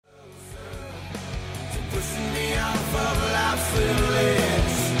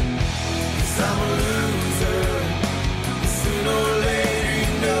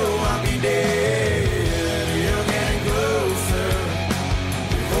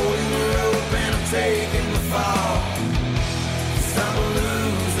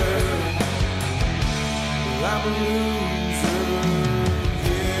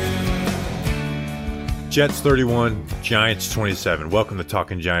Jets 31, Giants 27. Welcome to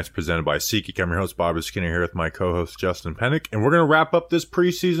Talking Giants presented by SeatGeek. I'm your host, Bobby Skinner, here with my co-host, Justin Pennick, and we're going to wrap up this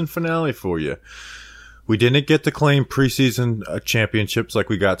preseason finale for you. We didn't get to claim preseason championships like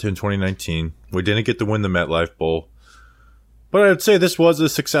we got to in 2019. We didn't get to win the MetLife Bowl. But I'd say this was a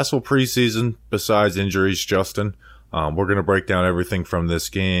successful preseason besides injuries, Justin. We're going to break down everything from this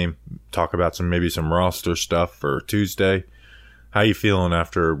game, talk about maybe some roster stuff for Tuesday. How you feeling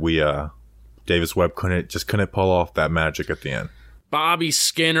after we Davis Webb couldn't pull off that magic at the end? Bobby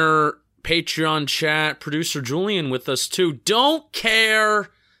Skinner, Patreon chat, producer Julian with us too. Don't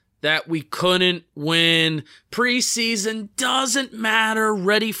care that we couldn't win. Preseason doesn't matter.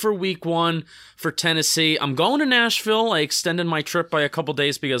 Ready for week one for Tennessee. I'm going to Nashville. I extended my trip by a couple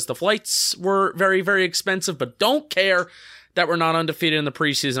days because the flights were very, very expensive, but don't care that we're not undefeated in the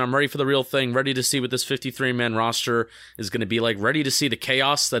preseason. I'm ready for the real thing, ready to see what this 53-man roster is going to be like, ready to see the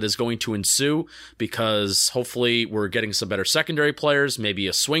chaos that is going to ensue, because hopefully we're getting some better secondary players, maybe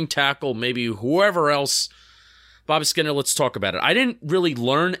a swing tackle, maybe whoever else. Bobby Skinner, let's talk about it. I didn't really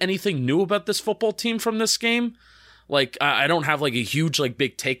learn anything new about this football team from this game. Like, I don't have like a huge, like,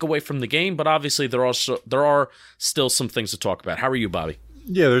 big takeaway from the game, but obviously there are still some things to talk about. How are you, Bobby?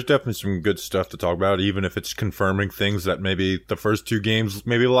 Yeah, there's definitely some good stuff to talk about, even if it's confirming things that maybe the first two games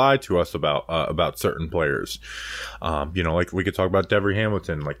maybe lied to us about certain players. Like we could talk about Devery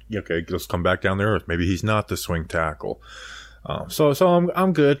Hamilton. Like, okay, let's come back down to earth. Maybe he's not the swing tackle. So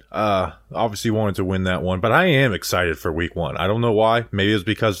I'm good. Obviously wanted to win that one, but I am excited for week one. I don't know why. Maybe it's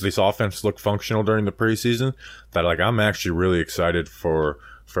because this offense looked functional during the preseason that like I'm actually really excited for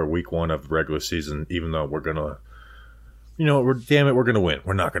week one of the regular season, even though we're gonna. We're going to win.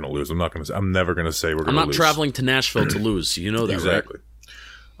 We're not going to lose. I'm never going to say we're going to lose. I'm not traveling to Nashville to lose. You know that, exactly.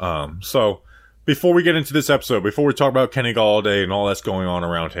 Right? So before we get into this episode, before we talk about Kenny Golladay and all that's going on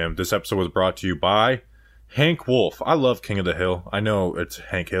around him, this episode was brought to you by Hank Wolf. I love King of the Hill. I know it's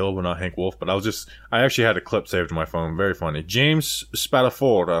Hank Hill, but not Hank Wolf, but I actually had a clip saved on my phone. Very funny. James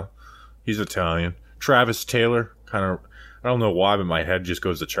Spatafora. He's Italian. Travis Taylor. I don't know why, but my head just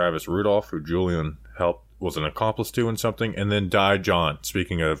goes to Travis Rudolph, who Julian was an accomplice to in something, and then Die John.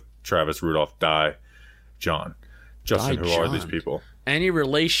 Speaking of Travis Rudolph, Die John. Justin, who are these people? Any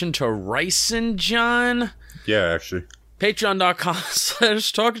relation to Ryson John? Yeah, actually.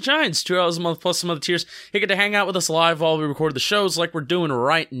 Patreon.com/Talking Giants. 2 hours a month plus some other tiers. You get to hang out with us live while we record the shows like we're doing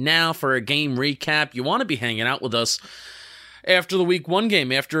right now for a game recap. You want to be hanging out with us after the week one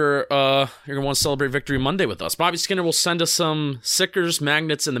game, after you're going to want to celebrate Victory Monday with us. Bobby Skinner will send us some stickers,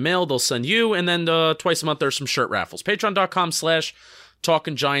 magnets in the mail. They'll send you, and then twice a month there's some shirt raffles.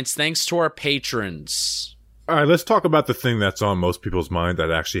 Patreon.com/Talking Giants. Thanks to our patrons. All right, let's talk about the thing that's on most people's mind that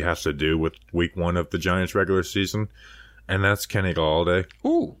actually has to do with week one of the Giants regular season, and that's Kenny Golladay.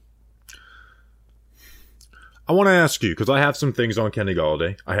 Ooh. I want to ask you, because I have some things on Kenny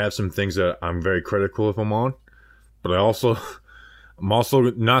Golladay. I have some things that I'm very critical of him on. But I'm also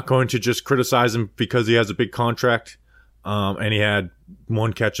not going to just criticize him because he has a big contract, and he had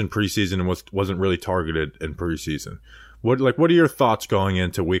one catch in preseason and wasn't really targeted in preseason. What are your thoughts going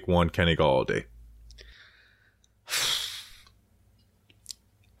into week one, Kenny Golladay?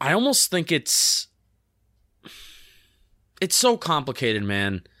 I almost think it's so complicated,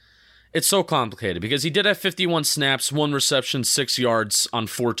 man. It's so complicated because he did have 51 snaps, 1 reception, 6 yards on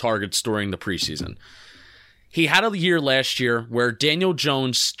 4 targets during the preseason. He had a year last year where Daniel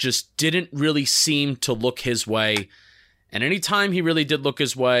Jones just didn't really seem to look his way. And anytime he really did look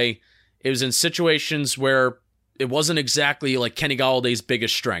his way, it was in situations where it wasn't exactly like Kenny Galladay's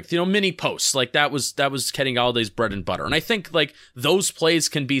biggest strength. Mini posts. Like that was Kenny Galladay's bread and butter. And I think like those plays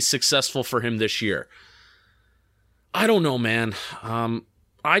can be successful for him this year. I don't know, man. I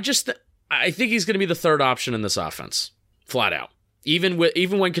think he's going to be the third option in this offense. Flat out. Even when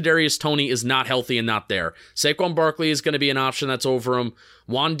Kadarius Toney is not healthy and not there. Saquon Barkley is going to be an option that's over him.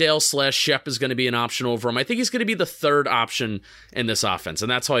 Wandale/Shep is going to be an option over him. I think he's going to be the third option in this offense,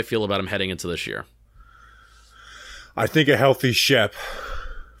 and that's how I feel about him heading into this year. I think a healthy Shep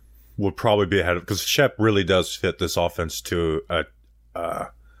would probably be ahead of, because Shep really does fit this offense to a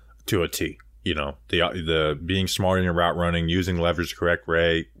T. The being smart in your route running, using leverage the correct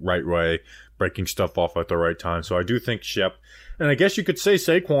way, right way, breaking stuff off at the right time. So I do think Shep. And I guess you could say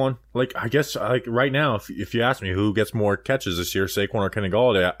Saquon. Like, I guess, like right now, if you ask me who gets more catches this year, Saquon or Kenny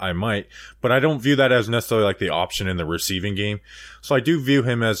Golladay, I might. But I don't view that as necessarily like the option in the receiving game. So I do view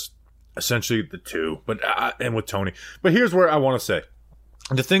him as essentially the two. But and with Tony. But here's where I want to say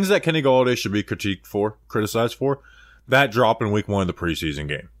the things that Kenny Golladay should be criticized for. That drop in week 1 of the preseason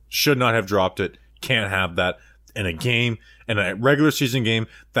game. Should not have dropped it. Can't have that in a game, in a regular season game.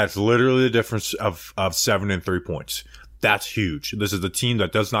 That's literally the difference of 7 and 3 points. That's huge. This is a team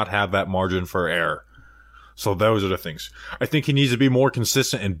that does not have that margin for error. So those are the things. I think he needs to be more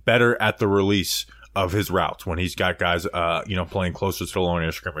consistent and better at the release of his routes when he's got guys, playing closer to the line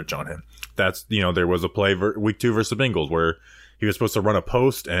of scrimmage on him. That's, there was a play week 2 versus the Bengals where he was supposed to run a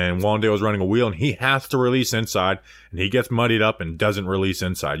post and Wandale was running a wheel and he has to release inside and he gets muddied up and doesn't release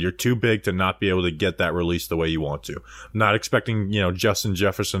inside. You're too big to not be able to get that release the way you want to. I'm not expecting, Justin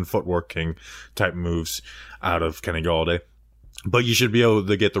Jefferson footwork king type moves out of Kenny Golladay, but you should be able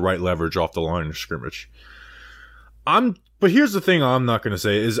to get the right leverage off the line of scrimmage. But here's the thing I'm not going to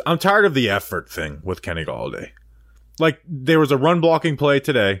say is I'm tired of the effort thing with Kenny Golladay. Like there was a run blocking play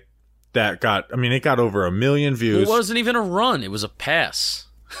today that got over 1 million views. It wasn't even a run. It was a pass.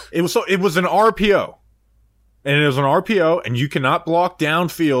 It was an RPO. And it was an RPO, and you cannot block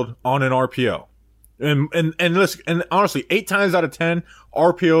downfield on an RPO. And listen, and honestly, 8 times out of 10,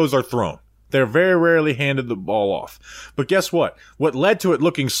 RPOs are thrown. They're very rarely handed the ball off. But guess what? What led to it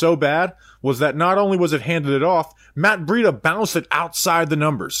looking so bad was that not only was it handed it off, Matt Breida bounced it outside the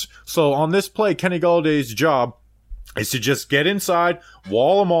numbers. So on this play, Kenny Galladay's job is to just get inside,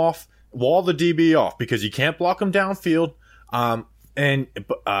 wall him off, wall the DB off because you can't block him downfield. And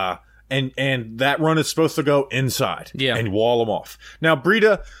that run is supposed to go inside and wall him off. Now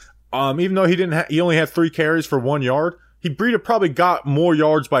Breida, even though he only had 3 carries for 1 yard, Breida probably got more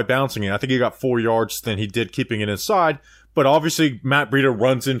yards by bouncing it. I think he got 4 yards than he did keeping it inside. But obviously Matt Breida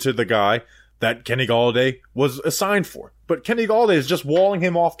runs into the guy that Kenny Golladay was assigned for. But Kenny Golladay is just walling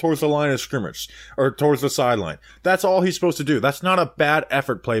him off towards the line of scrimmage or towards the sideline. That's all he's supposed to do. That's not a bad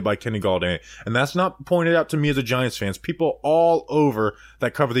effort play by Kenny Golladay. And that's not pointed out to me as a Giants fan. People all over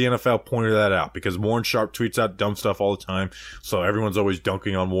that cover the NFL pointed that out because Warren Sharp tweets out dumb stuff all the time. So everyone's always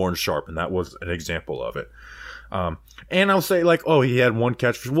dunking on Warren Sharp. And that was an example of it. And I'll say he had 1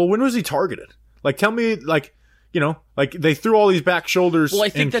 catch. Well, when was he targeted? Tell me, they threw all these back shoulders. Well, I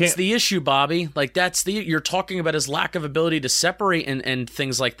think that's the issue, Bobby. You're talking about his lack of ability to separate and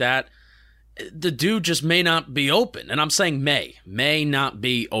things like that. The dude just may not be open. And I'm saying may not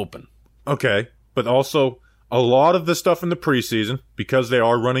be open. Okay. But also a lot of the stuff in the preseason, because they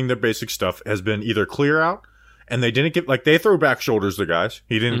are running their basic stuff, has been either clear out and they didn't get, they throw back shoulders to guys.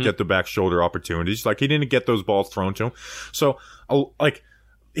 He didn't get the back shoulder opportunities. He didn't get those balls thrown to him. So,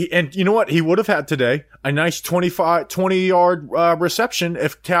 and you know what? He would have had today a nice 20-yard reception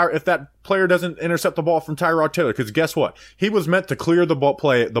if that player doesn't intercept the ball from Tyrod Taylor. Because guess what? He was meant to clear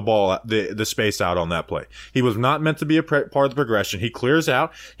the space out on that play. He was not meant to be a part of the progression. He clears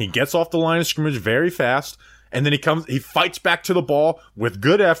out. He gets off the line of scrimmage very fast. And then he fights back to the ball with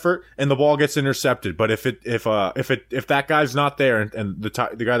good effort, and the ball gets intercepted. But if that guy's not there, and the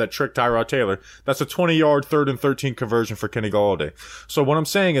guy that tricked Tyrod Taylor, that's a 20-yard 3rd and 13 conversion for Kenny Golladay. So what I'm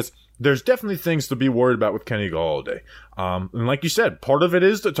saying is, there's definitely things to be worried about with Kenny Golladay. And like you said, part of it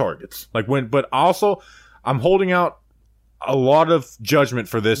is the targets. But also, I'm holding out a lot of judgment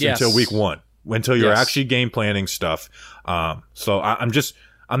for this until week 1, until you're actually game planning stuff. So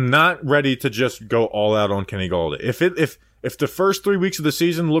I'm not ready to just go all out on Kenny Golladay. If the first 3 weeks of the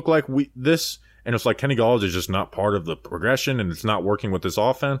season look like this, and it's like Kenny Golladay is just not part of the progression and it's not working with this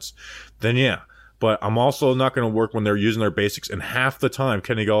offense, then yeah. But I'm also not going to work when they're using their basics, and half the time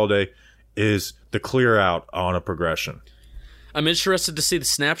Kenny Golladay is the clear out on a progression. I'm interested to see the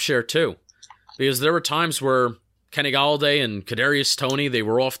snap share too, because there were times where Kenny Golladay and Kadarius Toney, they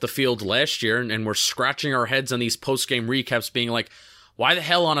were off the field last year, and we're scratching our heads on these post-game recaps being like, why the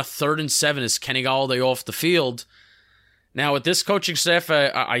hell on a 3rd and 7 is Kenny Golladay off the field? Now, with this coaching staff,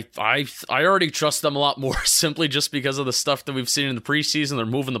 I already trust them a lot more simply just because of the stuff that we've seen in the preseason. They're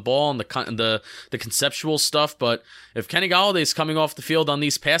moving the ball and the conceptual stuff. But if Kenny Golladay is coming off the field on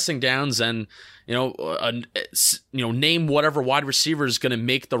these passing downs and name whatever wide receiver is going to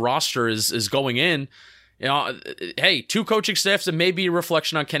make the roster is going in, hey, 2 coaching staffs, it may be a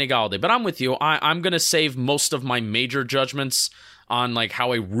reflection on Kenny Golladay. But I'm with you. I'm going to save most of my major judgments on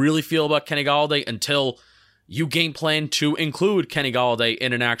how I really feel about Kenny Golladay until you game plan to include Kenny Golladay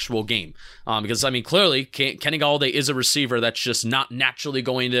in an actual game. Because, clearly, Kenny Golladay is a receiver that's just not naturally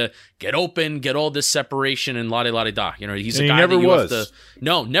going to get open, get all this separation, and la-di-la-di-da. He's a guy never that you was. have to...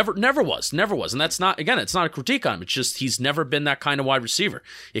 No, never was. And that's not, again, it's not a critique on him. It's just he's never been that kind of wide receiver.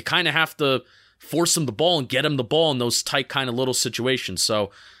 You kind of have to force him the ball and get him the ball in those tight kind of little situations.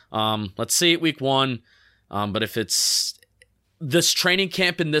 So let's see it week 1. But if it's... This training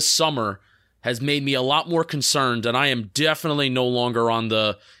camp in this summer has made me a lot more concerned, and I am definitely no longer on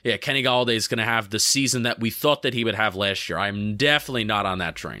Kenny Golladay is going to have the season that we thought that he would have last year. I'm definitely not on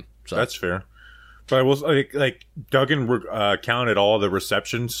that train. So. That's fair. But I was like Duggan counted all the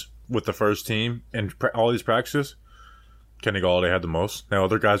receptions with the first team and all these practices. Kenny Golladay had the most. Now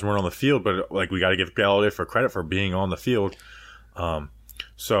other guys weren't on the field, but we got to give Golladay for credit for being on the field.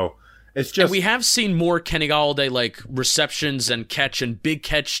 So it's just, and we have seen more Kenny Golladay receptions and big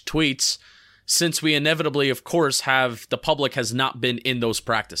catch tweets since we inevitably, of course, the public has not been in those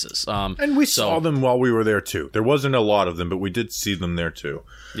practices. And we saw them while we were there too. There wasn't a lot of them, but we did see them there too.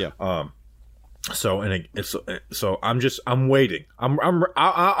 Yeah. So I'm waiting.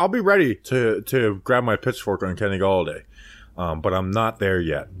 I'll be ready to grab my pitchfork on Kenny Golladay, but I'm not there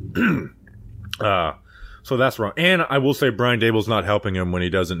yet. So that's wrong. And I will say Brian Dable's not helping him when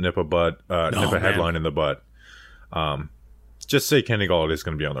he doesn't nip a headline in the bud. Just say Kenny Golladay is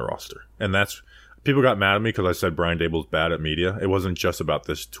going to be on the roster. And that's, people got mad at me because I said Brian Dable's bad at media. It wasn't just about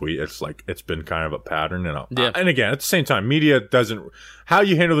this tweet. It's been kind of a pattern. And again, at the same time, how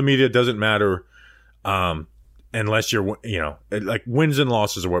you handle the media doesn't matter unless you're, wins and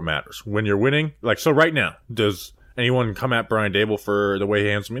losses are what matters. When you're winning, so right now, does anyone come at Brian Dable for the way he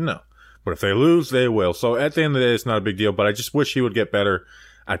handles me? No. But if they lose, they will. So at the end of the day, it's not a big deal. But I just wish he would get better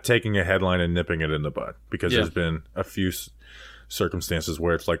at taking a headline and nipping it in the bud, because there's been a few circumstances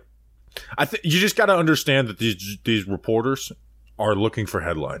where it's you just got to understand that these reporters are looking for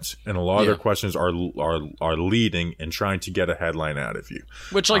headlines, and a lot of their questions are leading and trying to get a headline out of you.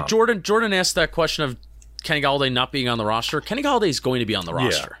 Which, Jordan asked that question of Kenny Golladay not being on the roster. Kenny Golladay is going to be on the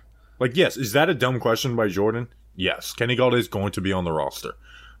roster. Yes, is that a dumb question by Jordan? Yes, Kenny Golladay is going to be on the roster.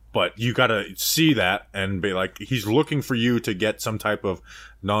 But you got to see that and be he's looking for you to get some type of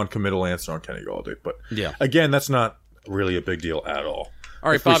non-committal answer on Kenny Golladay. But again, that's not really a big deal at all. All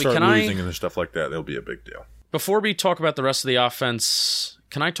right, if Bobby, we start losing and stuff like that, it'll be a big deal. Before we talk about the rest of the offense,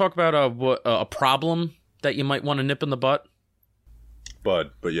 can I talk about a problem that you might want to nip in the butt?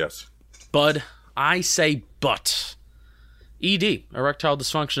 But yes. Bud, I say but. ED, erectile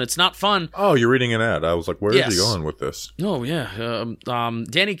dysfunction. It's not fun. Oh, you're reading an ad. I was like, where is he going with this? Oh, yeah.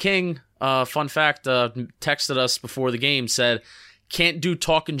 Danny King, fun fact, texted us before the game, said, can't do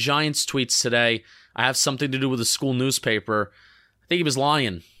Talking Giants tweets today. I have something to do with the school newspaper. I think he was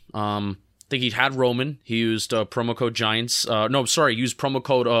lying. I think he had Roman. He used promo code Giants. He used promo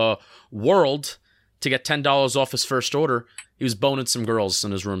code World to get $10 off his first order. He was boning some girls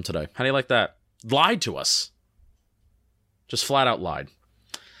in his room today. How do you like that? Lied to us. Just flat out lied.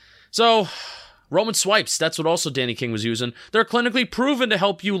 So, Roman swipes, that's what also Danny King was using. They're clinically proven to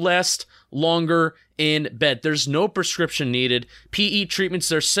help you last longer in bed. There's no prescription needed. PE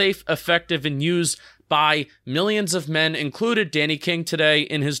treatments are safe, effective, and used by millions of men, included Danny King today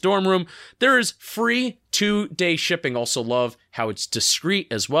in his dorm room. There is free 2-day shipping. Also love how it's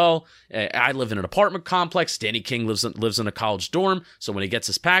discreet as well. I live in an apartment complex. Danny King lives in a college dorm, so when he gets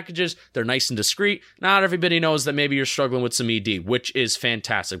his packages, they're nice and discreet. Not everybody knows that maybe you're struggling with some ED, which is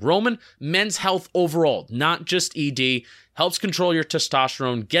fantastic. Roman, men's health overall, not just ED, helps control your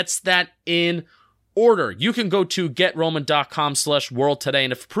testosterone, gets that in order. You can go to GetRoman.com/world today,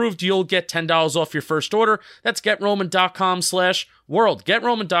 and if approved, you'll get $10 off your first order. That's GetRoman.com/world.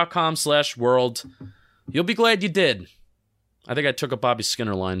 GetRoman.com/world. You'll be glad you did. I think I took a Bobby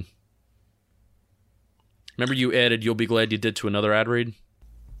Skinner line. Remember you added "you'll be glad you did" to another ad read?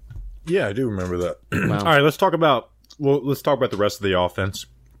 Yeah, I do remember that. Wow. All right, let's talk about the rest of the offense.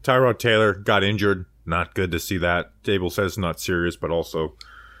 Tyrod Taylor got injured. Not good to see that. Dable says it's not serious, but also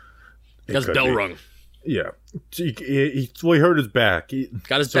got his bell rung. Yeah, he hurt his back.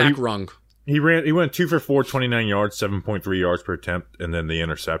 Got his back rung. He went 2 for 4, 29 yards, 7.3 yards per attempt, and then the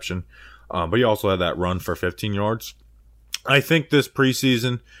interception. But he also had that run for 15 yards. I think this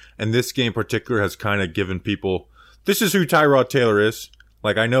preseason and this game in particular has kind of given people, this is who Tyrod Taylor is.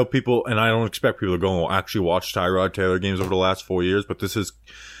 I know people, and I don't expect people to go and actually watch Tyrod Taylor games over the last 4 years, but this has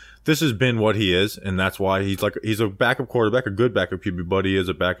been what he is, and that's why he's a backup quarterback, a good backup QB, but he is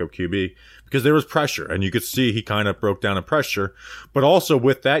a backup QB because there was pressure, and you could see he kind of broke down in pressure. But also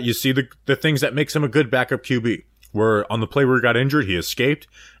with that, you see the things that makes him a good backup QB. Where on the play where he got injured, he escaped,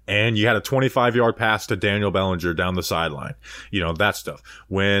 And you had a 25-yard pass to Daniel Bellinger down the sideline. That stuff.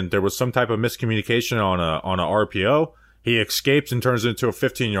 When there was some type of miscommunication on a RPO, he escapes and turns it into a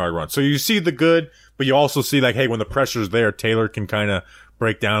 15-yard run. So you see the good, but you also see like, hey, when the pressure's there, Taylor can kind of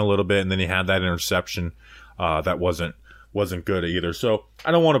break down a little bit, and then he had that interception that wasn't good either. So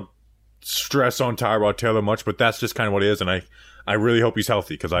I don't want to stress on Tyrod Taylor much, but that's just kind of what it is, and I really hope he's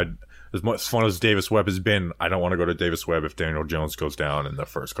healthy, because as much fun as Davis Webb has been, I don't want to go to Davis Webb if Daniel Jones goes down in the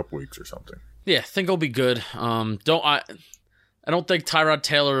first couple weeks or something. Yeah, I think he'll be good. I don't think Tyrod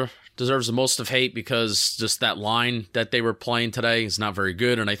Taylor deserves the most of hate, because just that line that they were playing today is not very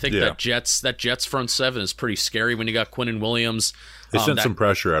good, and I think that Jets front seven is pretty scary when you got Quinnen Williams. They sent some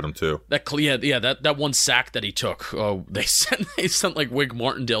pressure at him too. That one sack that he took. Oh, they sent like Wig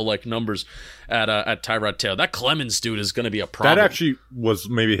Martindale like numbers at Tyrod Taylor. That Clemens dude is going to be a problem. That actually was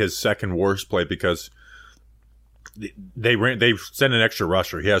maybe his second worst play, because they sent an extra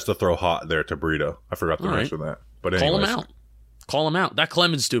rusher. He has to throw hot there to Breida. I forgot to mention that. But anyways. Call him out. That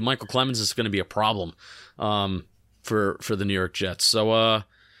Clemens dude, Michael Clemens, is going to be a problem for the New York Jets. So, all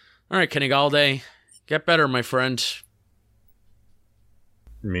right, Kenny Golladay, get better, my friend.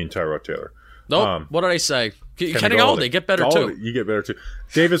 You mean Tyrod Taylor? No, what did I say? Kenny Golladay, get better too. You get better too.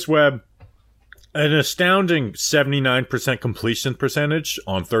 Davis Webb, an astounding 79% completion percentage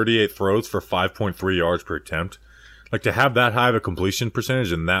on 38 throws for 5.3 yards per attempt. Like, to have that high of a completion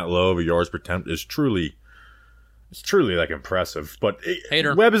percentage and that low of a yards per attempt is truly like impressive. But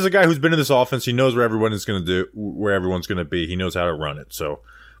Webb is a guy who's been in this offense. He knows where everyone's going to be. He knows how to run it. So,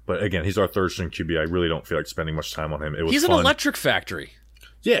 but again, he's our third string QB. I really don't feel like spending much time on him. He's an electric factory.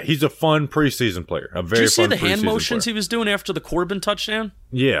 Yeah, he's a fun preseason player. Did you see the hand motions he was doing after the Corbin touchdown?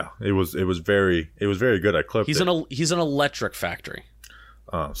 Yeah, it was very good. I clipped it. He's an electric factory.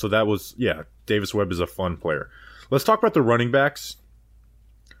 So that was Davis Webb is a fun player. Let's talk about the running backs.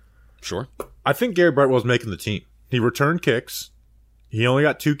 Sure. I think Gary Brightwell's making the team. He returned kicks. He only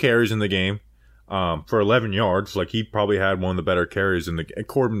got 2 carries in the game for 11 yards. Like, he probably had one of the better carries in the game.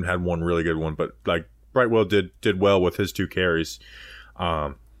 Corbin had one really good one, but like Brightwell did well with his 2 carries.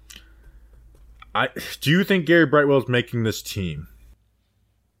 Do you think Gary Brightwell is making this team?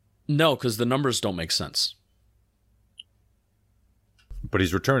 No, because the numbers don't make sense. But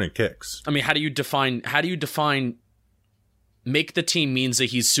he's returning kicks. I mean, how do you define make the team? Means that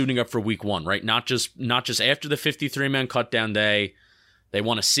he's suiting up for week 1, right? Not just after the 53-man cutdown day. They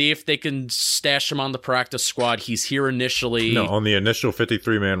want to see if they can stash him on the practice squad. He's here initially. No, on the initial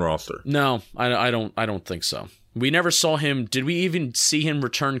 53-man roster. No, I don't think so. We never saw him. Did we even see him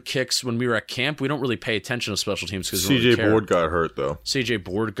return kicks when we were at camp? We don't really pay attention to special teams because CJ Board got hurt, though. CJ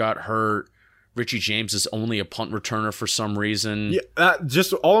Board got hurt. Richie James is only a punt returner for some reason. Yeah,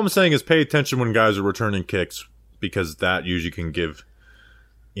 just all I'm saying is pay attention when guys are returning kicks, because that usually can give,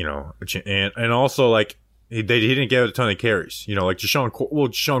 and also like he didn't get a ton of carries. Like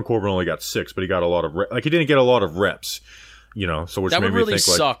Deshaun Corbin only got 6, but he got a lot of he didn't get a lot of reps. So which that made would really me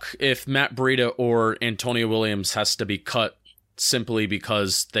think suck if Matt Breida or Antonio Williams has to be cut simply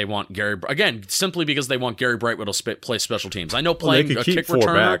because they want Gary Brightwell to play special teams. I know playing they could a keep kick 4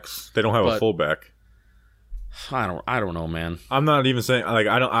 returner, backs. They don't have a fullback. I don't know, man. I'm not even saying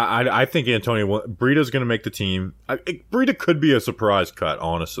I think Breida's going to make the team. Breida could be a surprise cut,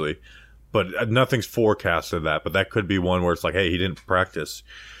 honestly, but nothing's forecasted that. But that could be one where it's like, hey, he didn't practice.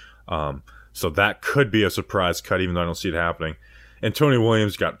 So that could be a surprise cut, even though I don't see it happening. Antonio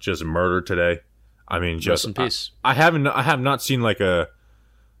Williams got just murdered today. I mean, just rest in peace. I have not seen like a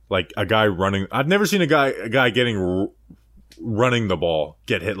guy running. I've never seen a guy getting running the ball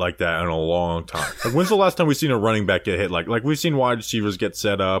get hit like that in a long time. Like, when's the last time we've seen a running back get hit? Like we've seen wide receivers get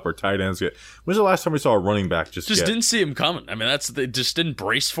set up or tight ends get. When's the last time we saw a running back just didn't see him coming? I mean, they just didn't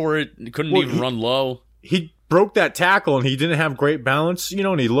brace for it. Couldn't even run low. He broke that tackle and he didn't have great balance,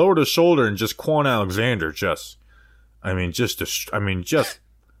 and he lowered his shoulder, and just Quan Alexander just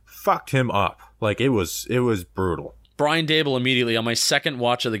fucked him up. Like, it was brutal. Brian Dable immediately, on my second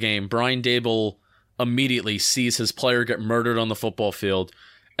watch of the game, Brian Dable immediately sees his player get murdered on the football field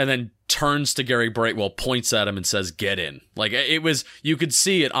and then turns to Gary Brightwell, points at him and says, "Get in." Like, it was, you could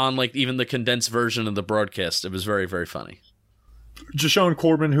see it on like even the condensed version of the broadcast. It was very, very funny. Deshaun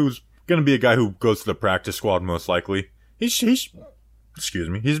Corbin, who's going to be a guy who goes to the practice squad most likely. He's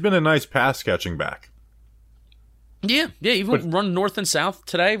been a nice pass catching back. Yeah. Even run north and south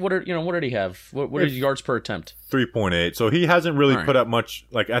today. What did he have? What are yards per attempt? 3.8. So he hasn't really put up much.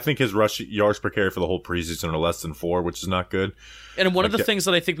 Like, I think his rush yards per carry for the whole preseason are less than 4, which is not good. And one of the things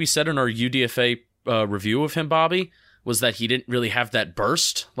that I think we said in our UDFA review of him, Bobby, was that he didn't really have that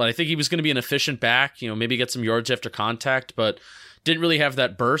burst. Like, I think he was going to be an efficient back. Maybe get some yards after contact, but didn't really have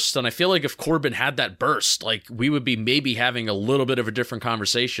that burst. And I feel like if Corbin had that burst, like we would be maybe having a little bit of a different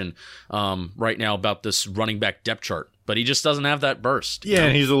conversation right now about this running back depth chart. But he just doesn't have that burst. Yeah,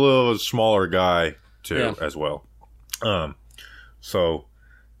 and he's a little smaller guy too, as well. So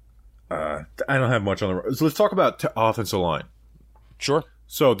I don't have much on the. So let's talk about offensive line. Sure.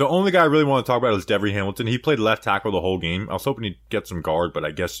 So the only guy I really want to talk about is Devery Hamilton. He played left tackle the whole game. I was hoping he'd get some guard, but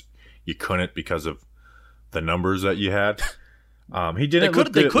I guess you couldn't because of the numbers that you had. He didn't.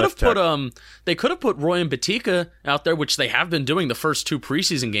 They could have put Roy Mbatika out there, which they have been doing the first 2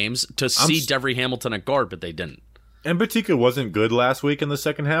 preseason games to see Devery Hamilton at guard, but they didn't. And Mbatika wasn't good last week in the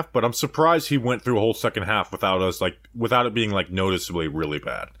second half, but I'm surprised he went through a whole second half without it being like noticeably really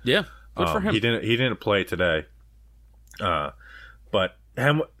bad. Yeah, good for him. He didn't play today. But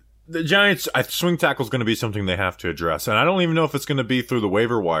the Giants, swing tackle is going to be something they have to address, and I don't even know if it's going to be through the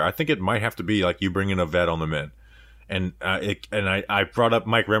waiver wire. I think it might have to be like you bring in a vet on the mid. And I brought up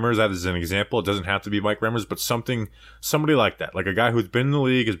Mike Remmers as an example. It doesn't have to be Mike Remmers, but somebody like that, like a guy who's been in the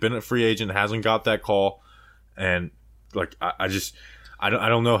league, has been a free agent, hasn't got that call, and like I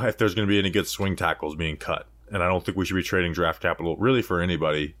don't know if there's going to be any good swing tackles being cut, and I don't think we should be trading draft capital really for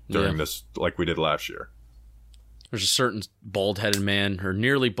anybody during this like we did last year. There's a certain bald-headed man, or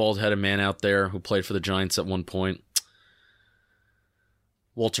nearly bald-headed man out there who played for the Giants at one point.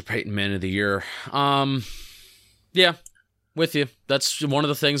 Walter Payton Man of the Year. Yeah, with you. That's one of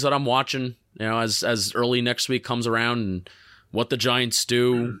the things that I'm watching, as early next week comes around and what the Giants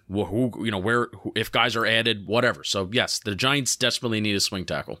do, if guys are added, whatever. So, yes, the Giants desperately need a swing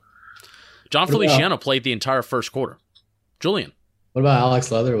tackle. John Feliciano played the entire first quarter. Julian. What about Alex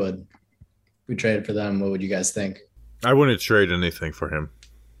Leatherwood? We traded for them. What would you guys think? I wouldn't trade anything for him.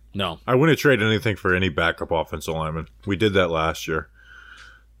 No. I wouldn't trade anything for any backup offensive lineman. We did that last year.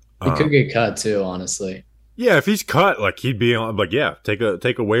 He could get cut too, honestly. Yeah, if he's cut, like he'd be on, like take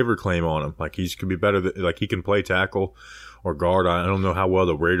a waiver claim on him. Like he could be better. Like he can play tackle or guard. I don't know how well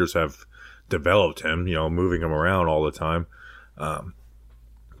the Raiders have developed him. Moving him around all the time.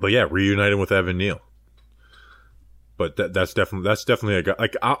 But yeah, reunite him with Evan Neal. But that's definitely a guy.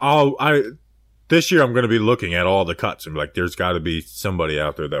 Like I this year I'm going to be looking at all the cuts and be like, there's got to be somebody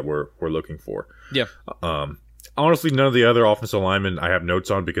out there that we're looking for. Yeah. Honestly, none of the other offensive linemen I have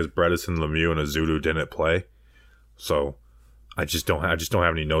notes on because Bredesen, Lemieux, and Azudu didn't play. So I just don't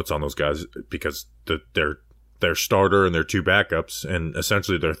have any notes on those guys because their starter and their 2 backups and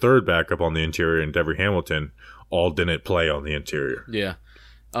essentially their 3rd backup on the interior and Devery Hamilton all didn't play on the interior. Yeah.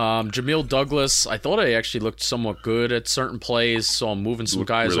 Jamil Douglas, I thought I actually looked somewhat good at certain plays, so I'm moving some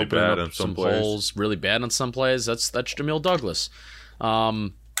guys, really opening up some holes. Really bad on some plays. That's Jamil Douglas.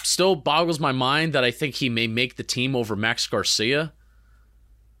 Still boggles my mind that I think he may make the team over Max Garcia,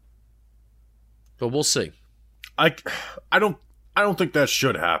 but we'll see. I don't think that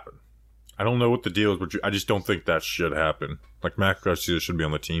should happen. I don't know what the deal is, but I just don't think that should happen. Like Max Garcia should be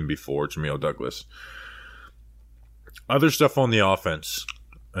on the team before Jamil Douglas. Other stuff on the offense.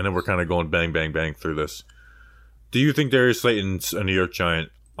 And then we're kind of going bang, bang, bang through this. Do you think Darius Slayton's a New York Giant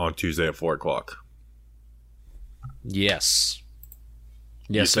on Tuesday at 4 o'clock? Yes.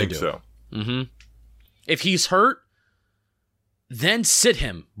 Yes, I do. So? Mm-hmm. If he's hurt, then sit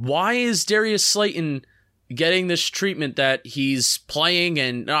him. Why is Darius Slayton getting this treatment that he's playing?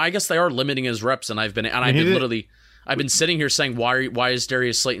 And I guess they are limiting his reps. And I've been sitting here saying, why is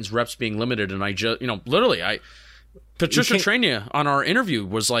Darius Slayton's reps being limited? And I just, Patricia Trania on our interview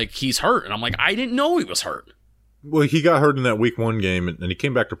was like, he's hurt. And I'm like, I didn't know he was hurt. Well, he got hurt in that week 1 game, and he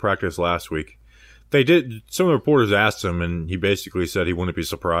came back to practice last week. Some of the reporters asked him, and he basically said he wouldn't be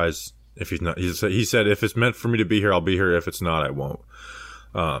surprised if he's not. He said, if it's meant for me to be here, I'll be here. If it's not, I won't.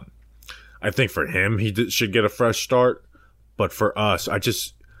 I think for him, he should get a fresh start. But for us,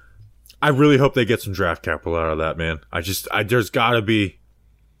 I really hope they get some draft capital out of that, man. There's got to be.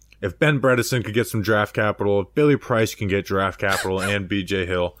 If Ben Bredesen could get some draft capital, if Billy Price can get draft capital and BJ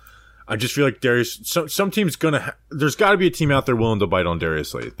Hill, I just feel like some team's there's got to be a team out there willing to bite on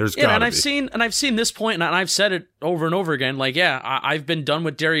Darius Slayton. There's got to be. I've seen this point, and I've said it over and over again. Like, yeah, I've been done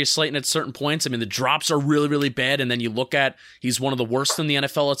with Darius Slayton at certain points. I mean, the drops are really, really bad, and then you look at he's one of the worst in the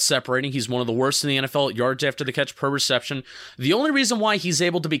NFL at separating. He's one of the worst in the NFL at yards after the catch per reception. The only reason why he's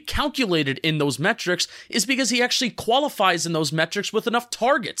able to be calculated in those metrics is because he actually qualifies in those metrics with enough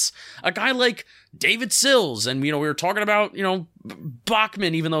targets. A guy like David Sills, and we were talking about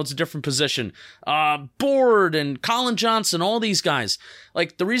Bachman, even though it's a different position, Board and Colin Johnson, all these guys.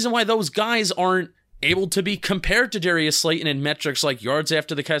 Like, the reason why those guys aren't able to be compared to Darius Slayton in metrics like yards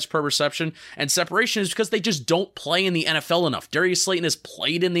after the catch per reception and separation is because they just don't play in the NFL enough. Darius Slayton has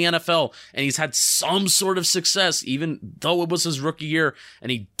played in the NFL and he's had some sort of success, even though it was his rookie year,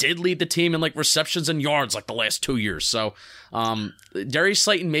 and he did lead the team in like receptions and yards like the last 2 years. So Darius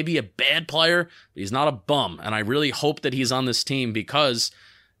Slayton may be a bad player, but he's not a bum, and I really hope that he's on this team because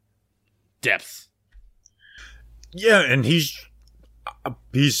depth. Yeah, and he's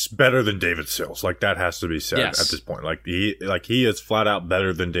better than David Sills. Like, that has to be said at this point. He is flat out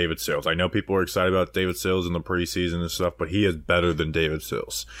better than David Sills. I know people are excited about David Sills in the preseason and stuff, but he is better than David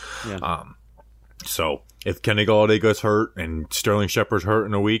Sills. Yeah. So if Kenny Golladay gets hurt and Sterling Shepard's hurt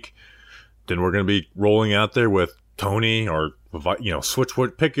in a week, then we're going to be rolling out there with Tony or, switch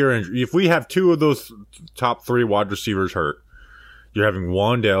what, pick your injury. If we have two of those top three wide receivers hurt, you're having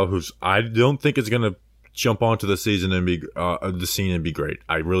Wan'Dale, who's I don't think is going to jump onto the season and be the scene and be great.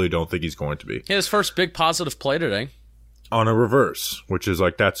 I really don't think he's going to be. His first big positive play today on a reverse, which is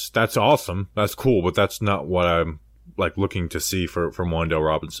like that's awesome, that's cool, but that's not what I'm like looking to see from Wan'Dale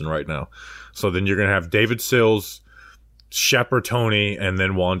Robinson right now. So then you're gonna have David Sills, Shepard, Tony, and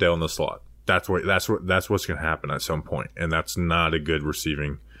then Wan'Dale in the slot. That's what's gonna happen at some point, and that's not a good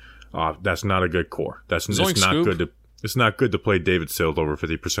receiving. That's not a good core. It's not good to play David Sills over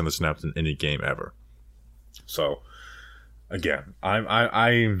 50% of the snaps in any game ever. So, again,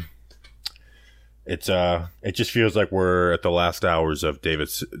 it just feels like we're at the last hours of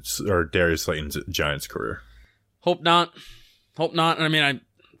Darius Slayton's Giants career. Hope not. And I mean, I'm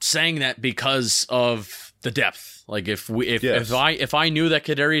saying that because of the depth. Like if I knew that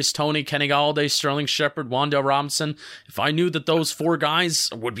Kadarius Toney, Kenny Golladay, Sterling Shepard, Wan'Dale Robinson, if I knew that those four guys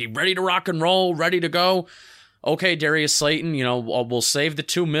would be ready to rock and roll, ready to go, okay, Darius Slayton, we'll save the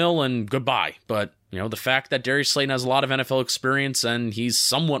 $2 million and goodbye. But the fact that Darius Slayton has a lot of NFL experience and he's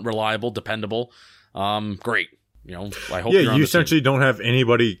somewhat reliable, dependable, great. I hope. Yeah, you essentially don't have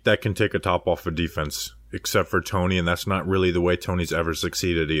anybody that can take a top off of defense except for Tony, and that's not really the way Tony's ever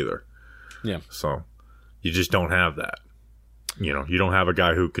succeeded either. Yeah. So you just don't have that. You don't have a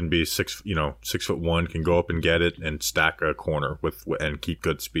guy who can be 6'1", can go up and get it and stack a corner and keep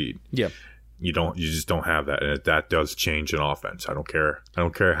good speed. Yeah. You just don't have that, and that does change an offense. I don't care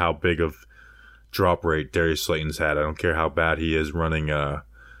how big of drop rate Darius Slayton's had. I don't care how bad he is running a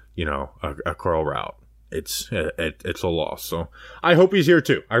curl route. It's a loss. So I hope he's here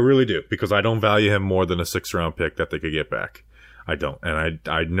too. I really do, because I don't value him more than a 6th round pick that they could get back. I don't, and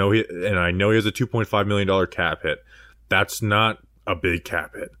I know he has a $2.5 million cap hit. That's not a big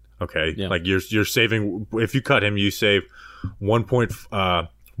cap hit. Okay, yeah. Like you're saving, if you cut him, you save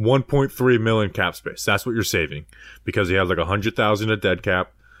 1.3 million cap space. That's what you're saving, because he has like 100,000 of dead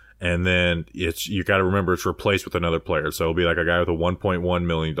cap. And then you got to remember it's replaced with another player. So it'll be like a guy with a $1.1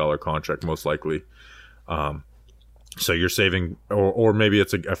 million contract, most likely. So you're saving, or maybe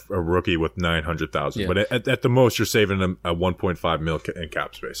it's a rookie with 900,000. Yeah. But at the most, you're saving a 1.5 mil in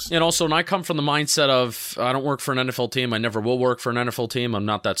cap space. And also, and I come from the mindset of, I don't work for an NFL team. I never will work for an NFL team. I'm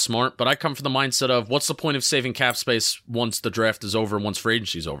not that smart. But I come from the mindset of, what's the point of saving cap space once the draft is over, once free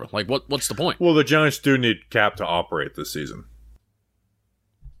agency is over? Like, what's the point? Well, the Giants do need cap to operate this season.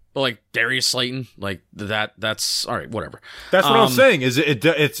 But like Darius Slayton, like that's all right. Whatever. That's what I'm saying. Is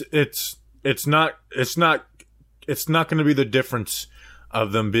it's not going to be the difference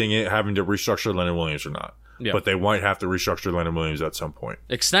of them having to restructure Leonard Williams or not. Yeah. But they might have to restructure Leonard Williams at some point.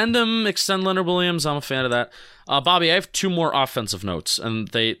 Extend Leonard Williams. I'm a fan of that. Bobby, I have two more offensive notes, and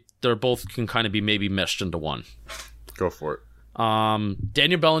they're both can kind of be maybe meshed into one. Go for it.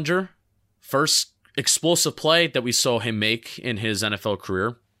 Daniel Bellinger, first explosive play that we saw him make in his NFL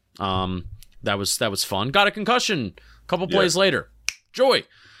career. That was fun. Got a concussion a couple plays later. Joy.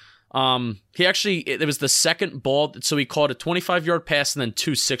 It was the second ball, so he caught a 25-yard pass and then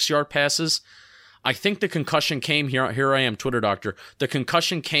 2 6-yard passes. I think the concussion came here I am, Twitter doctor. The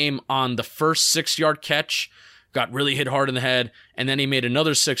concussion came on the first 6-yard catch, got really hit hard in the head, and then he made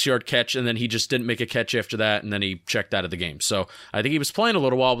another 6-yard catch, and then he just didn't make a catch after that, and then he checked out of the game. So I think he was playing a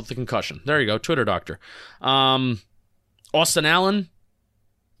little while with the concussion. There you go, Twitter doctor. Austin Allen,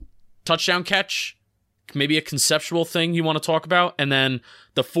 touchdown catch, maybe a conceptual thing you want to talk about, and then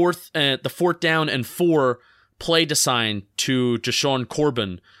the fourth down and 4 play design to Jashaun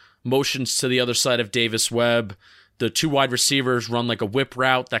Corbin, motions to the other side of Davis Webb. The 2 wide receivers run like a whip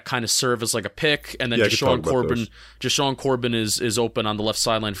route that kind of serve as like a pick, and then Jashaun Corbin is open on the left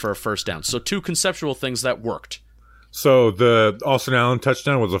sideline for a first down. So 2 conceptual things that worked. So the Austin Allen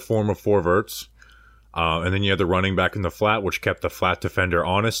touchdown was a form of 4 verts. And then you had the running back in the flat, which kept the flat defender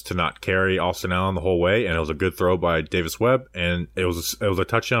honest to not carry Austin Allen the whole way. And it was a good throw by Davis Webb, and it was a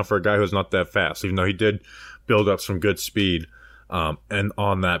touchdown for a guy who's not that fast, even though he did build up some good speed and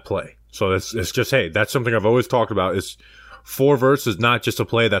on that play. So it's just, hey, that's something I've always talked about. Is 4 verts is not just a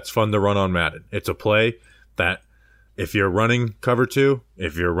play that's fun to run on Madden. It's a play that if you're running cover 2,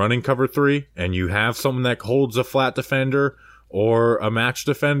 if you're running cover 3, and you have someone that holds a flat defender or a match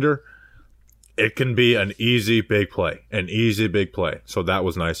defender, it can be an easy big play. So that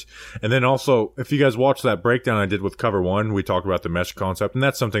was nice. And then also, if you guys watch that breakdown I did with cover 1, we talked about the mesh concept, and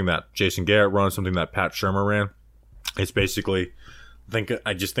that's something that Jason Garrett runs, something that Pat Shermer ran. It's basically,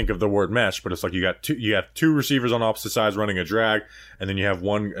 I just think of the word mesh, but it's like you have 2 receivers on opposite sides running a drag, and then you have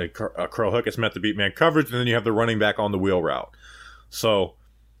a curl hook. It's meant to beat man coverage, and then you have the running back on the wheel route. So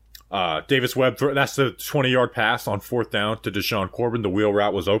Davis Webb, that's the 20-yard pass on 4th down to Deshaun Corbin. The wheel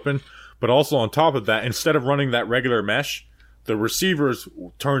route was open. But also on top of that, instead of running that regular mesh, the receivers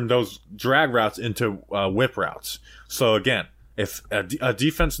turned those drag routes into whip routes. So again, if a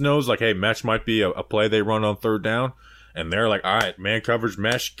defense knows, like, hey, mesh might be a play they run on 3rd down, and they're like, all right, man coverage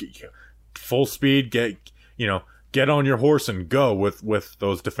mesh, full speed, get on your horse and go with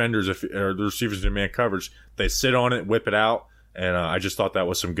those defenders or the receivers in man coverage. They sit on it, whip it out, and I just thought that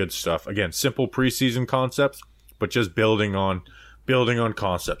was some good stuff. Again, simple preseason concepts, but just building on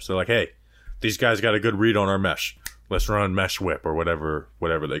concepts. They're like, hey, these guys got a good read on our mesh. Let's run mesh whip or whatever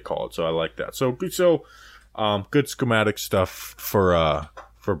they call it. So I like that. So good schematic stuff for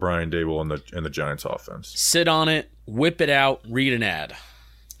Brian Daboll and the Giants offense. Sit on it, whip it out, read an ad.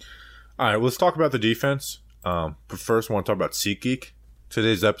 All right, let's talk about the defense. But first, I want to talk about SeatGeek.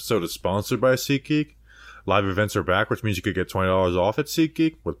 Today's episode is sponsored by SeatGeek. Live events are back, which means you could get $20 off at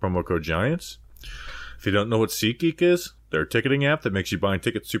SeatGeek with promo code Giants. If you don't know what SeatGeek is, they're a ticketing app that makes you buying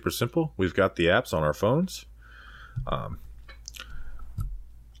tickets super simple. We've got the apps on our phones.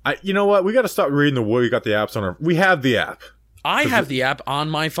 You know what? We got to stop reading the word. We got the apps on our. We have the app. I have the app on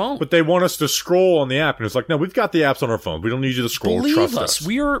my phone. But they want us to scroll on the app, and it's like, no, we've got the apps on our phone. We don't need you to scroll. Believe Trust us.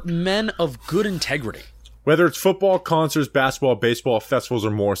 We are men of good integrity. Whether it's football, concerts, basketball, baseball, festivals,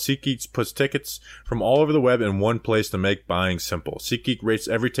 or more, SeatGeek puts tickets from all over the web in one place to make buying simple. SeatGeek rates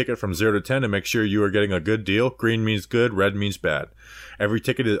every ticket from 0 to 10 to make sure you are getting a good deal. Green means good, red means bad. Every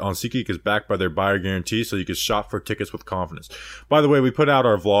ticket on SeatGeek is backed by their buyer guarantee, so you can shop for tickets with confidence. By the way, we put out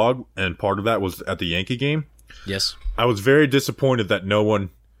our vlog, and part of that was at the Yankee game. Yes. I was very disappointed that no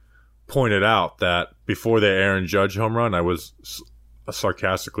one pointed out that before the Aaron Judge home run, I was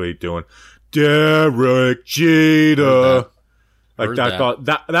sarcastically doing Derek Jeter. Like that. Thought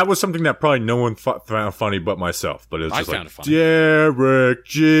that was something that probably no one found funny but myself. But it was just like it funny. Derek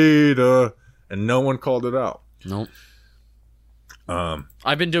Jeter, and no one called it out. Nope.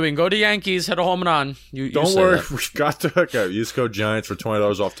 I've been doing go to Yankees, hit a home run. Don't worry, we got to hook up. Use code Giants for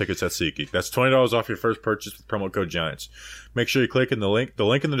 $20 off tickets at SeatGeek. That's $20 off your first purchase with promo code Giants. Make sure you click in the link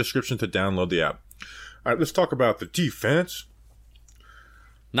in the description to download the app. All right, let's talk about the defense.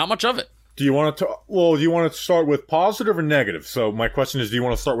 Not much of it. Do you want to start with positive or negative? So my question is, do you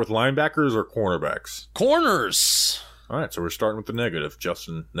want to start with linebackers or cornerbacks? Corners. All right, so we're starting with the negative.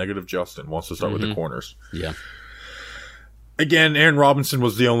 Negative Justin wants to start with the corners. Yeah. Again, Aaron Robinson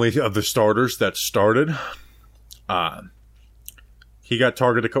was the only of the starters that started. He got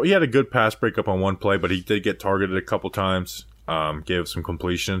targeted. He had a good pass breakup on one play, but he did get targeted a couple times. Gave some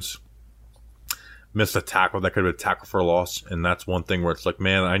completions. Missed a tackle. That could have been a tackle for a loss. And that's one thing where it's like,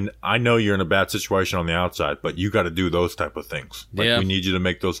 man, I know you're in a bad situation on the outside, but you got to do those type of things. Like, we need you to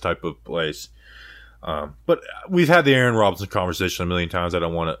make those type of plays. But we've had the Aaron Robinson conversation a million times. I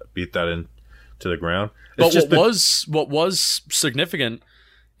don't want to beat that into the ground. But what was significant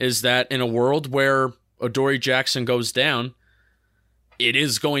is that in a world where Adoree Jackson goes down, it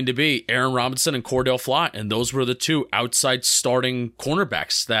is going to be Aaron Robinson and Cordell Flott, and those were the 2 outside starting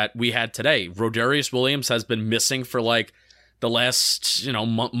cornerbacks that we had today. Rodarius Williams has been missing for like the last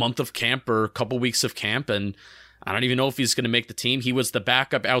month of camp or a couple weeks of camp, and I don't even know if he's going to make the team. He was the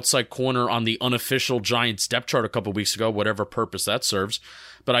backup outside corner on the unofficial Giants depth chart a couple weeks ago, whatever purpose that serves.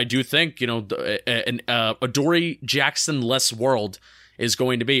 But I do think an Adoree Jackson-less world is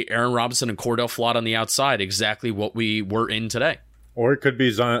going to be Aaron Robinson and Cordell Flott on the outside, exactly what we were in today. Or it could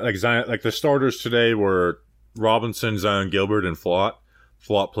be Zion, like the starters today were Robinson, Zion Gilbert, and Flott.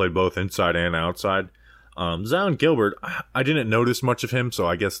 Flott played both inside and outside. Zion Gilbert, I didn't notice much of him, so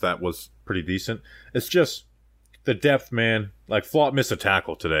I guess that was pretty decent. It's just the depth, man. Like, Flott missed a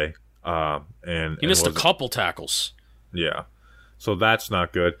tackle today. He missed a couple tackles. Yeah. So that's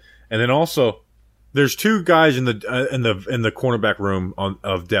not good. And then also, there's 2 guys in the cornerback room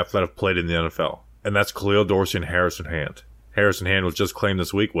of depth that have played in the NFL. and that's Khalil Dorsey and Harrison Hand. Harrison Hand was just claimed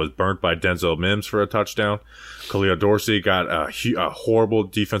this week was burnt by Denzel Mims for a touchdown. Khalil Dorsey got a horrible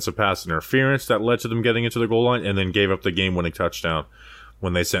defensive pass interference that led to them getting into the goal line and then gave up the game-winning touchdown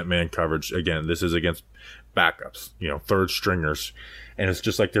when they sent man coverage. Again, this is against backups, third stringers. And it's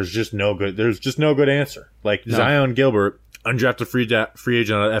just like there's just no good answer. Like no. Zion Gilbert, undrafted free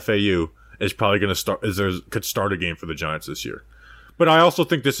agent at FAU, is probably going to could start a game for the Giants this year. But I also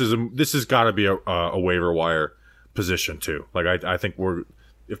think this has got to be a waiver wire position too. Like I think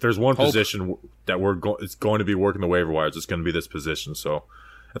if there's one position that it's going to be working the waiver wires, it's going to be this position. So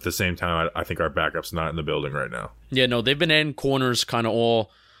at the same time, I think our backup's not in the building right now. Yeah, no, they've been in corners kind of all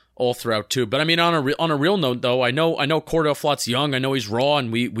throughout too. But I mean, on a real note though, I know Cordell Flott's young. I know he's raw,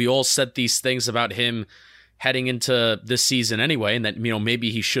 and we all said these things about him heading into this season anyway, and that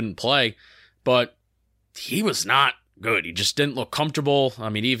maybe he shouldn't play, but he was not good. He just didn't look comfortable. I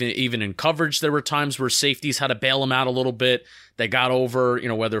mean, even in coverage, there were times where safeties had to bail him out a little bit. They got over,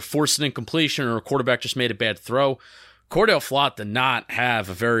 whether forced an incompletion or a quarterback just made a bad throw. Cordell Flott did not have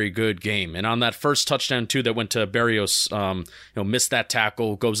a very good game. And on that first touchdown, too, that went to Berrios, missed that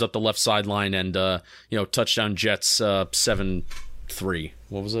tackle, goes up the left sideline, and, touchdown Jets 7-3.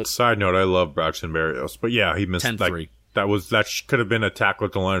 What was it? Side note, I love Braxton Berrios. But, yeah, he missed 10-3. That could have been a tackle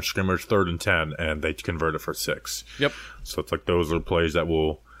at the line of scrimmage, 3rd and 10, and they converted for 6. Yep. So it's like those are plays that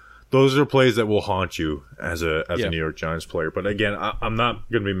will haunt you as a New York Giants player. But again, I'm not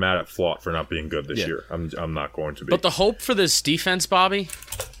going to be mad at Flott for not being good this year. I'm not going to be. But the hope for this defense, Bobby,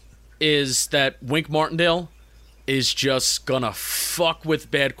 is that Wink Martindale is just gonna fuck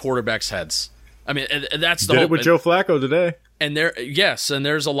with bad quarterbacks' heads. I mean, that's the hope. Did it with Joe Flacco today. And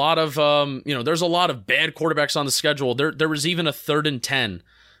there's a lot of there's a lot of bad quarterbacks on the schedule. There was even a 3rd and 10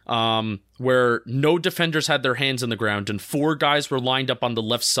 where no defenders had their hands in the ground and 4 guys were lined up on the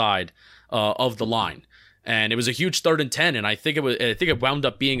left side of the line, and it was a huge 3rd and 10. And I think it wound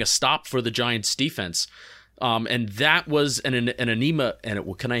up being a stop for the Giants defense, and that was an amoeba.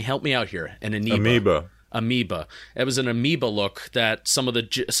 And can I help me out here? An amoeba. It was an amoeba look that some of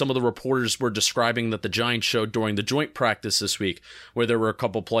the reporters were describing that the Giants showed during the joint practice this week, where there were a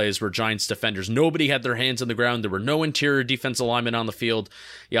couple plays where Giants defenders, nobody had their hands on the ground. There were no interior defensive linemen on the field,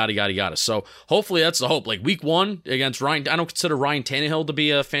 yada, yada, yada. So hopefully that's the hope. Like week 1 against Ryan, I don't consider Ryan Tannehill to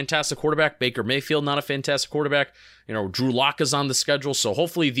be a fantastic quarterback. Baker Mayfield, not a fantastic quarterback. Drew Lock is on the schedule. So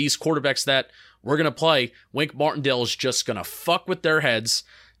hopefully these quarterbacks that we're going to play, Wink Martindale is just going to fuck with their heads.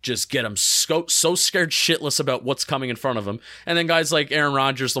 Just get them so scared shitless about what's coming in front of them. And then guys like Aaron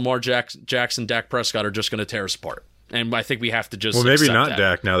Rodgers, Lamar Jackson, Dak Prescott are just going to tear us apart. And I think we have to just maybe not that.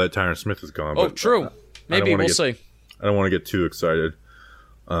 Dak now that Tyron Smith is gone. Oh, but true. Maybe we'll see. I don't want to get too excited.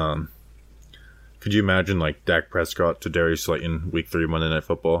 Could you imagine like Dak Prescott to Darius Slayton week 3 Monday Night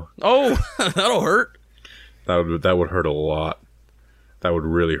Football? Oh, that'll hurt. That would hurt a lot. That would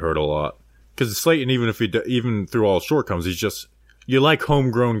really hurt a lot. Because Slayton, even through all shortcomings, he's just. You like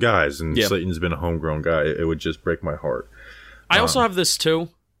homegrown guys, and Slayton's been a homegrown guy. It would just break my heart. I also have this too.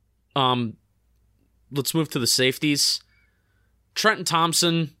 Let's move to the safeties. Trenton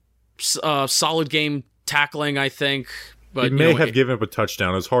Thompson, solid game tackling, I think. But he may have given up a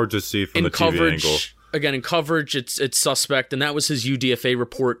touchdown. It's hard to see from the TV angle. Again, in coverage, it's suspect, and that was his UDFA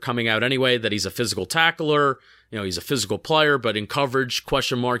report coming out anyway, that he's a physical tackler. He's a physical player, but in coverage,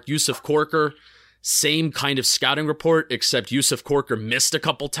 question mark. Yusuf Corker. Same kind of scouting report, except Yusuf Corker missed a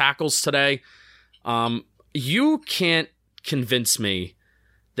couple tackles today. You can't convince me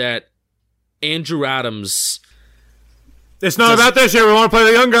that Andrew Adams... It's not about this year. We want to play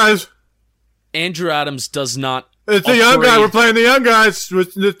the young guys. Andrew Adams does not... It's the young guy. We're playing the young guys.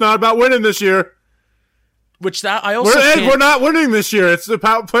 It's not about winning this year. Which that I also we're not winning this year. It's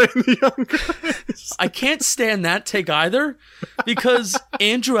about playing the young guys. I can't stand that take either, because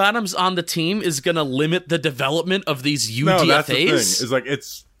Andrew Adams on the team is going to limit the development of these UDFAs. No, that's the thing.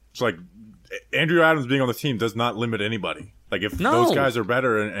 It's like Andrew Adams being on the team does not limit anybody. Like if those guys are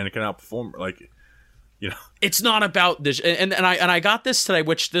better and can outperform, it's not about this. And I got this today,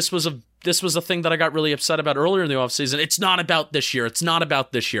 which this was a thing that I got really upset about earlier in the offseason. It's not about this year. It's not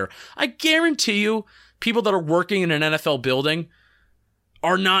about this year. I guarantee you, people that are working in an NFL building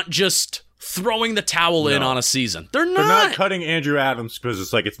are not just throwing the towel in on a season. They're not cutting Andrew Adams because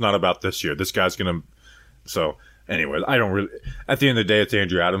it's not about this year. This guy's going to... So, anyway, I don't really... At the end of the day, it's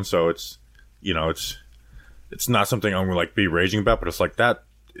Andrew Adams, so it's not something I'm going to be raging about, but it's like, that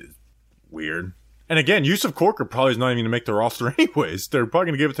is weird. And again, Yusuf Corker probably is not even going to make the roster anyways. They're probably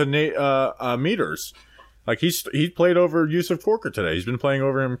going to give it to Nate Meters. Like, he played over Yusuf Corker today. He's been playing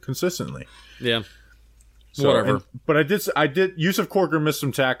over him consistently. Yeah. So, whatever. But I did. Yusuf Corker missed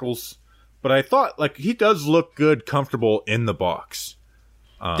some tackles. but I thought like he does look good, comfortable in the box.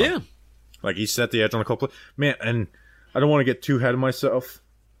 Yeah. Like he set the edge on a couple. Man, and I don't want to get too ahead of myself.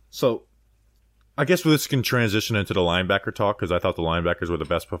 So I guess this can transition into the linebacker talk because I thought the linebackers were the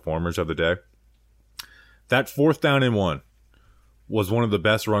best performers of the day. That 4th down and 1 was one of the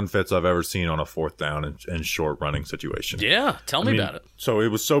best run fits I've ever seen on a 4th down and short running situation. Yeah, tell me about it. So it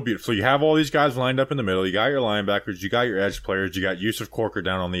was so beautiful. So you have all these guys lined up in the middle. You got your linebackers. You got your edge players. You got Yusuf Corker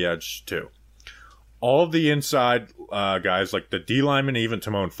down on the edge too. All of the inside guys, like the D lineman, even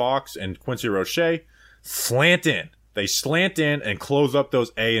Timon Fox and Quincy Roche, slant in. They slant in and close up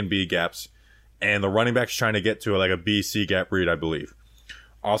those A and B gaps. And the running back's trying to get to like a B-C gap read, I believe.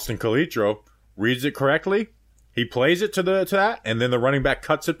 Austin Calitro reads it correctly. He plays it to that, and then the running back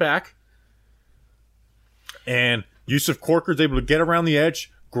cuts it back. And Yusuf Corker's able to get around the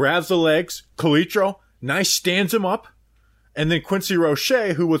edge, grabs the legs. Calitro, nice, stands him up. And then Quincy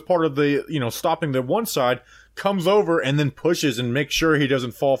Roche, who was part of the, stopping the one side, comes over and then pushes and makes sure he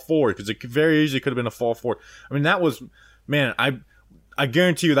doesn't fall forward because it very easily could have been a fall forward. I mean, that was, man, I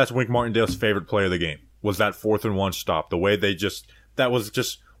guarantee you that's Wink Martindale's favorite play of the game was that 4th and 1 stop. The way that was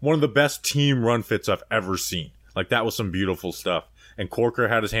just one of the best team run fits I've ever seen. Like that was some beautiful stuff. And Corker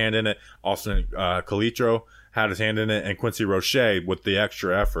had his hand in it. Austin Calitro had his hand in it, and Quincy Roche with the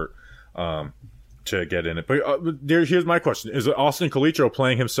extra effort to get in it. But here's my question: is Austin Calitro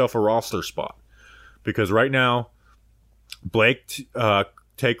playing himself a roster spot? Because right now, Blake,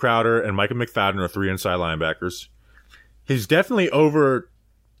 Tay Crowder, and Micah McFadden are 3 inside linebackers. He's definitely over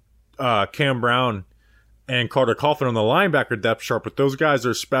Cam Brown and Carter Coughlin on the linebacker depth chart, but those guys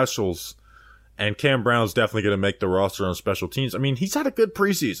are specials, and Cam Brown's definitely going to make the roster on special teams. I mean, he's had a good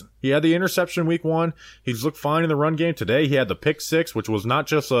preseason. He had the interception week 1. He's looked fine in the run game. Today, he had the pick 6, which was not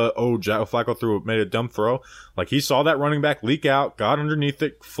just Joe Flacco made a dumb throw. Like, he saw that running back leak out, got underneath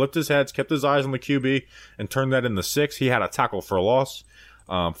it, flipped his head, kept his eyes on the QB, and turned that into 6. He had a tackle for a loss.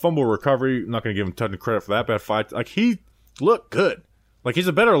 Fumble recovery, I'm not going to give him a ton of credit for that bad fight. Like, he looked good. Like, he's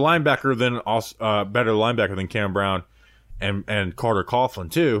a better linebacker than Cam Brown and Carter Coughlin,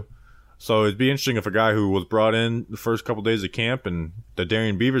 too. So it'd be interesting if a guy who was brought in the first couple days of camp and the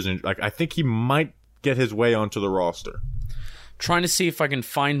Darian Beavers, I think he might get his way onto the roster. Trying to see if I can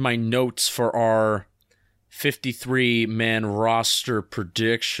find my notes for our 53-man roster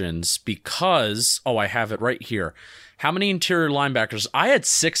predictions because, I have it right here. How many interior linebackers? I had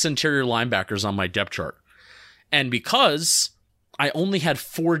 6 interior linebackers on my depth chart. And because I only had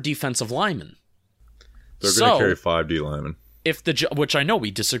 4 defensive linemen. They're going to carry 5 D linemen. Which I know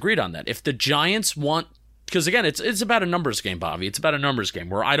we disagreed on that. If the Giants want, because again, it's about a numbers game, Bobby. It's about a numbers game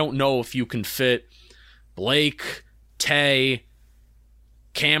where I don't know if you can fit Blake, Tay,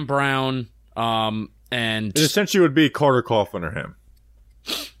 Cam Brown, and it essentially would be Carter Coughlin or him,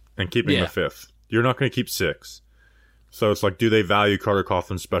 and keeping the 5th. You're not going to keep 6, so it's like, do they value Carter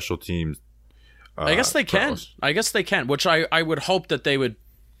Coughlin's special teams? I guess they can. Which I would hope that they would.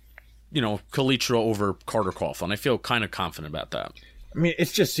 Calitro over Carter Coughlin. I feel kind of confident about that. I mean,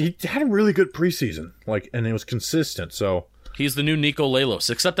 it's just he had a really good preseason, and it was consistent. So he's the new Nico Lalos,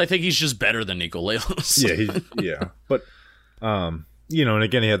 except I think he's just better than Nico Lalos. Yeah, but and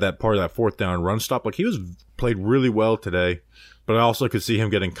again, he had that part of that 4th down run stop. Like he played really well today, but I also could see him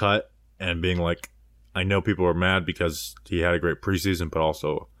getting cut and being like, I know people are mad because he had a great preseason, but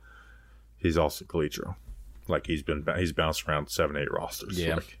also he's also Calitro. Like he's bounced around 7-8 rosters.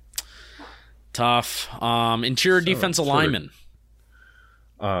 Yeah. Tough. Interior defensive lineman.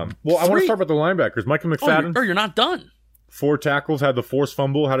 I want to start about the linebackers. Micah McFadden. You're not done. 4 tackles, had the forced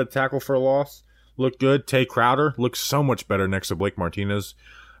fumble, had a tackle for a loss. Looked good. Tay Crowder looks so much better next to Blake Martinez.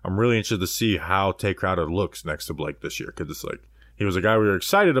 I'm really interested to see how Tay Crowder looks next to Blake this year because it's like he was a guy we were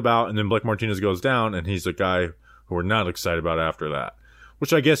excited about, and then Blake Martinez goes down, and he's a guy who we're not excited about after that,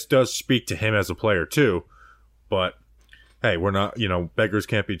 which I guess does speak to him as a player too. But hey, we're not, beggars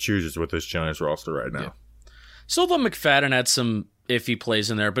can't be choosers with this Giants roster right now. Yeah. So the McFadden had some iffy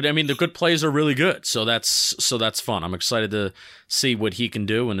plays in there, but I mean the good plays are really good. So that's fun. I'm excited to see what he can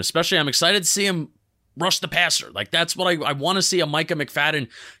do, and especially I'm excited to see him rush the passer. Like that's what I want to see, a Micah McFadden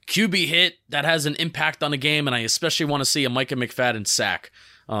QB hit that has an impact on the game, and I especially want to see a Micah McFadden sack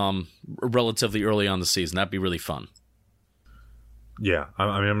relatively early on the season. That'd be really fun. Yeah,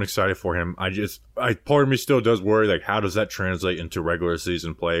 I'm excited for him. Part of me still does worry, like, how does that translate into regular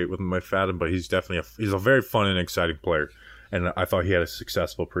season play with McFadden? But he's definitely he's a very fun and exciting player, and I thought he had a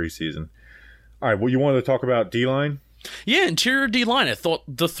successful preseason. All right, well, you wanted to talk about D-line? Yeah, interior D-line. I thought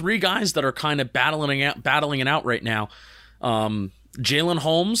the 3 guys that are kind of battling it out right now, Jalen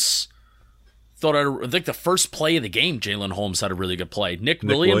Holmes, I think the first play of the game, Jalen Holmes had a really good play. Nick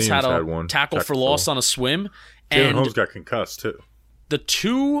Williams had a tackle for loss on a swim. Jalen Holmes got concussed, too. The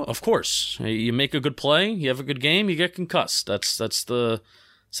two, of course, you make a good play, you have a good game, you get concussed. It's a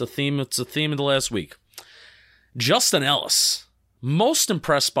theme. It's a theme of the last week. Justin Ellis, most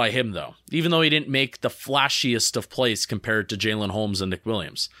impressed by him though, even though he didn't make the flashiest of plays compared to Jalen Holmes and Nick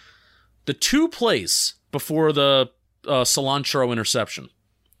Williams. The two plays before the cilantro interception,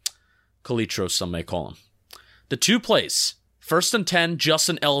 Calitro, some may call him. The two plays, 1st and 10,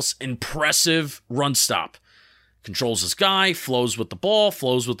 Justin Ellis, impressive run stop. Controls his guy, flows with the ball,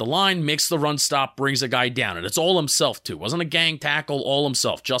 flows with the line, makes the run stop, brings a guy down. And it's all himself, too. Wasn't a gang tackle, all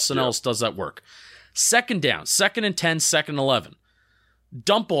himself. Justin Ellis does that work. 2nd down, 2nd and 10, 2nd and 11.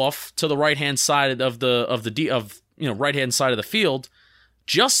 Dump off to the right-hand side of the right-hand side of the field.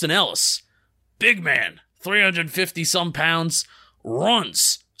 Justin Ellis, big man, 350-some pounds,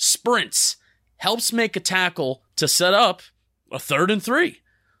 runs, sprints, helps make a tackle to set up a 3rd and 3.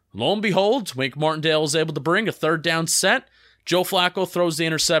 Lo and behold, Wink Martindale is able to bring a 3rd down set. Joe Flacco throws the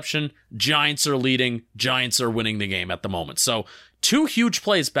interception. Giants are leading. Giants are winning the game at the moment. So 2 huge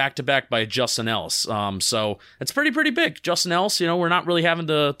plays back-to-back by Justin Ellis. So it's pretty big. Justin Ellis, we're not really having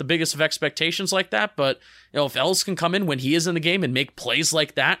the biggest of expectations like that, but if Ellis can come in when he is in the game and make plays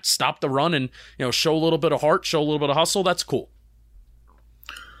like that, stop the run and show a little bit of heart, show a little bit of hustle, that's cool.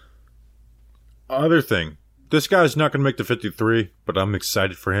 Other thing. This guy's not going to make the 53, but I'm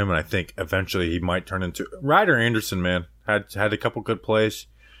excited for him, and I think eventually he might turn into... Ryder Anderson, man, had a couple good plays.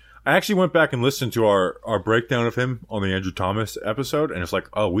 I actually went back and listened to our breakdown of him on the Andrew Thomas episode, and it's like,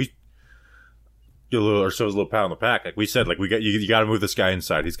 oh, we get a little, or so a little pat on the back. Like we said, like you got to move this guy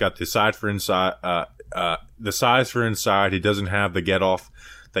inside. He's got the side for inside, the size for inside. He doesn't have the get off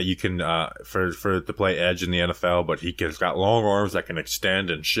that you can for to play edge in the NFL, but he's got long arms that can extend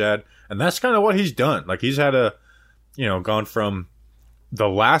and shed, and that's kind of what he's done. Like he's had gone from the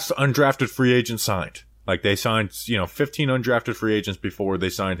last undrafted free agent signed. Like they signed 15 undrafted free agents before they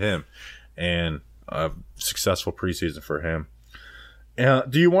signed him, and a successful preseason for him.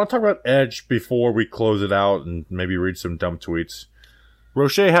 Do you want to talk about edge before we close it out and maybe read some dumb tweets?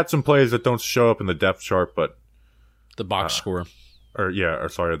 Roche had some plays that don't show up in the depth chart, but the box score.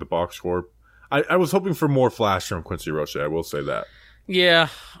 The box score. I was hoping for more flash from Quincy Roche. I will say that. Yeah,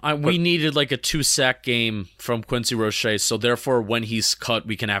 we needed like a 2-sack game from Quincy Roche, so therefore when he's cut,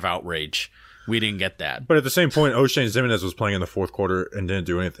 we can have outrage. We didn't get that. But at the same point, O'Shane Ximines was playing in the 4th quarter and didn't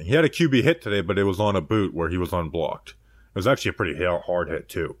do anything. He had a QB hit today, but it was on a boot where he was unblocked. It was actually a pretty hard hit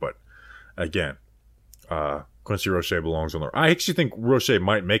too. But again, Quincy Roche belongs on there. I actually think Roche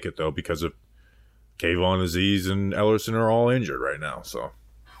might make it though because of Kayvon Aziz and Ellerson are all injured right now. So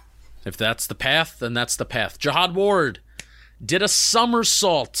if that's the path, then that's the path. Jihad Ward did a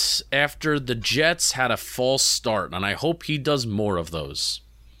somersault after the Jets had a false start, and I hope he does more of those.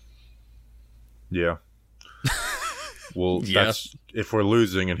 Yeah. Well, that's if we're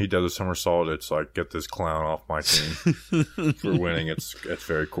losing and he does a somersault, it's like, get this clown off my team. If we're winning, it's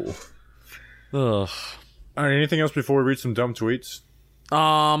very cool. Ugh. All right, anything else before we read some dumb tweets?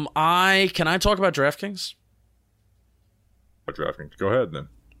 Can I talk about DraftKings? DraftKings. Go ahead then.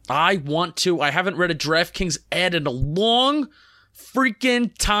 I want to. I haven't read a DraftKings ad in a long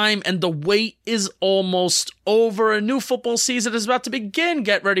freaking time, and the wait is almost over. A new football season is about to begin.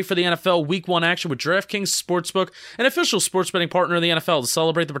 Get ready for the NFL Week 1 action with DraftKings Sportsbook, an official sports betting partner of the NFL. To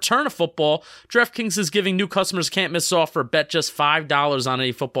celebrate the return of football, DraftKings is giving new customers can't miss offer. Bet just $5 on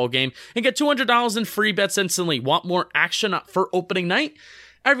any football game and get $200 in free bets instantly. Want more action for opening night?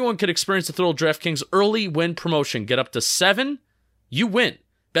 Everyone could experience the thrill of DraftKings early win promotion. Get up to 7, you win.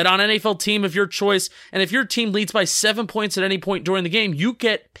 Bet on an NFL team of your choice, and if your team leads by 7 points at any point during the game, you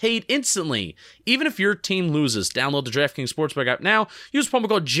get paid instantly, even if your team loses. Download the DraftKings Sportsbook app now. Use promo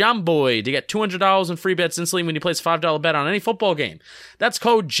code JOMBOY to get $200 in free bets instantly when you place a $5 bet on any football game. That's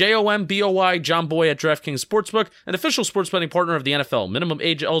code JOMBOY, JOMBOY at DraftKings Sportsbook, an official sports betting partner of the NFL. Minimum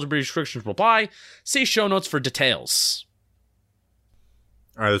age eligibility restrictions will apply. See show notes for details.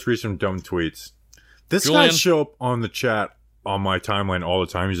 All right, let's read some dumb tweets. This Julian. guy show up on the chat on my timeline all the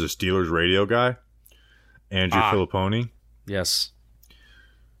time. He's a Steelers radio guy. Andrew Filipponi. Yes.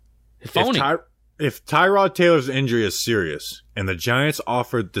 If Tyrod Taylor's injury is serious and the Giants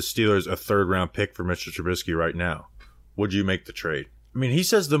offered the Steelers a 3rd-round pick for Mr. Trubisky right now, would you make the trade? I mean, he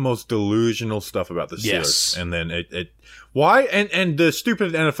says the most delusional stuff about the Steelers. Yes. And then why? And the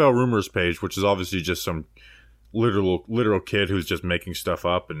stupid NFL rumors page, which is obviously just some literal kid who's just making stuff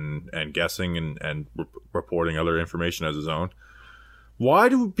up and guessing and reporting other information as his own. Why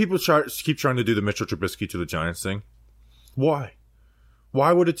do people keep trying to do the Mitchell Trubisky to the Giants thing? Why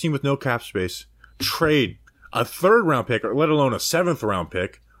would a team with no cap space trade a 3rd round pick, or let alone a 7th round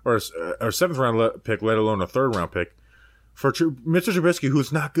pick, or a 7th round pick, let alone a 3rd round pick for Mr. Trubisky,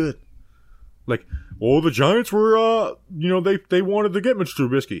 who's not good. Like, well, the Giants were, they wanted to get Mr.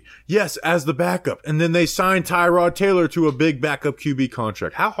 Trubisky. Yes, as the backup. And then they signed Tyrod Taylor to a big backup QB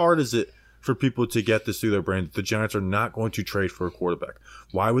contract. How hard is it for people to get this through their brain that the Giants are not going to trade for a quarterback?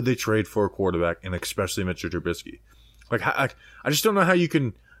 Why would they trade for a quarterback, and especially Mr. Trubisky? Like, I just don't know how you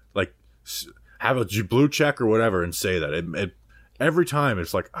can, like, have a blue check or whatever and say that. Every time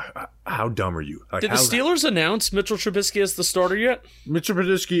it's like, how dumb are you? Like, did the Steelers announce Mitchell Trubisky as the starter yet? Mitchell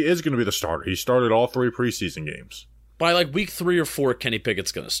Trubisky is going to be the starter. He started all 3 preseason games. By like week 3 or 4, Kenny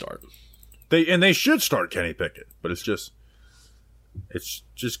Pickett's going to start. They should start Kenny Pickett, but it's just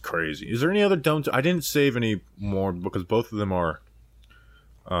crazy. Is there any other dumb? I didn't save any more because both of them are.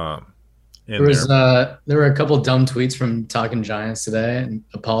 There were a couple dumb tweets from Talking Giants today, and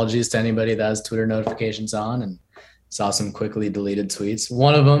apologies to anybody that has Twitter notifications on and saw some quickly deleted tweets.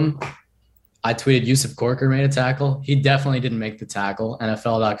 One of them, I tweeted Yusuf Corker made a tackle. He definitely didn't make the tackle.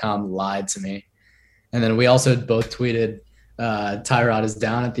 NFL.com lied to me. And then we also both tweeted Tyrod is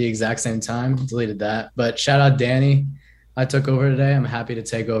down at the exact same time. Deleted that. But shout out Danny. I took over today. I'm happy to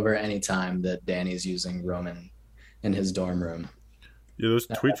take over any time that Danny's using Roman in his dorm room. Yeah, those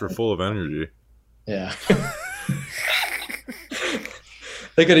tweets were full of energy. Yeah.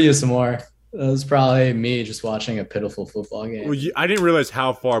 They could have used some more. It was probably me just watching a pitiful football game. Well, I didn't realize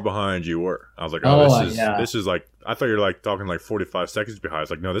how far behind you were. I was like, this is like, I thought you were like talking like 45 seconds behind.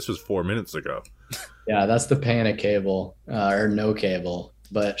 It's like, no, this was 4 minutes ago. Yeah, that's the pain of cable or no cable.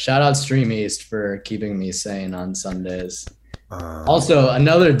 But shout out Stream East for keeping me sane on Sundays. Also,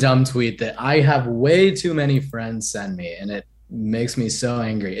 another dumb tweet that I have way too many friends send me, and it makes me so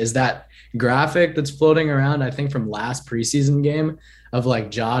angry, is that graphic that's floating around, I think from last preseason game, of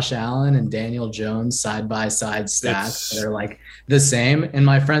like Josh Allen and Daniel Jones side by side stats that are like the same. And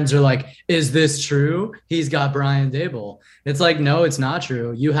my friends are like, is this true? He's got Brian Daboll. It's like, no, it's not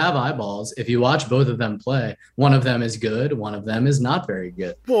true. You have eyeballs. If you watch both of them play, one of them is good. One of them is not very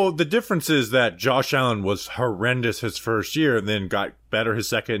good. Well, the difference is that Josh Allen was horrendous his first year and then got better his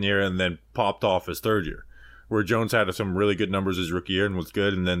second year and then popped off his third year, where Jones had some really good numbers his rookie year and was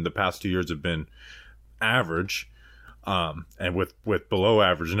good. And then the past 2 years have been average. And with below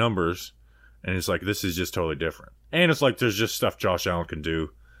average numbers, and it's like, this is just totally different. And it's like, there's just stuff Josh Allen can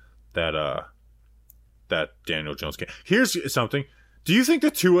do that Daniel Jones can't. Here's something. Do you think the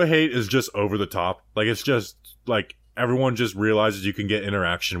Tua hate is just over the top? Like, it's just like everyone just realizes you can get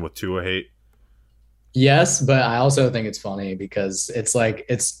interaction with Tua hate? Yes, but I also think it's funny because it's like,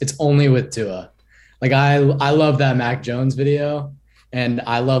 it's only with Tua. Like, I love that Mac Jones video. And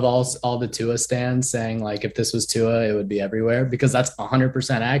I love all the Tua stands saying, like, if this was Tua, it would be everywhere, because that's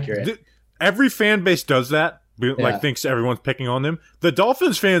 100% accurate. Every fan base does that, like, thinks everyone's picking on them. The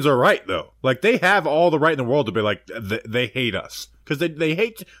Dolphins fans are right, though. Like, they have all the right in the world to be like, they hate us. Because they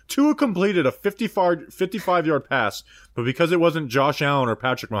hate Tua completed a 55-yard pass, but because it wasn't Josh Allen or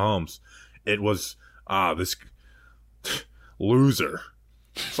Patrick Mahomes, it was, this loser.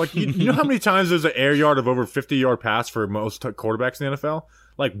 It's like, you know how many times there's an air yard of over 50-yard pass for most quarterbacks in the NFL?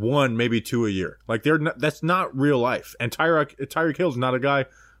 Like 1, maybe 2 a year. Like, that's not real life. And Tyreek Hill's not a guy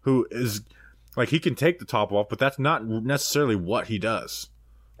who is, like, he can take the top off, but that's not necessarily what he does.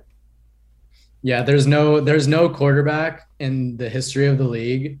 Yeah, there's no quarterback in the history of the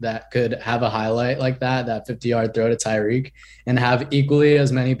league that could have a highlight like that 50-yard throw to Tyreek, and have equally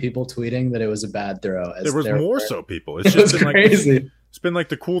as many people tweeting that it was a bad throw. There was more so people. It's just been crazy. Like, it's been like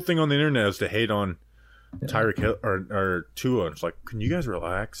the cool thing on the internet is to hate on Tyreek Hill or Tua. It's like, can you guys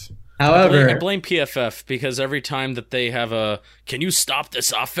relax? However, I blame PFF because every time that they have a "can you stop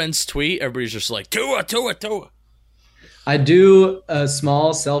this offense" tweet, everybody's just like Tua. I do, a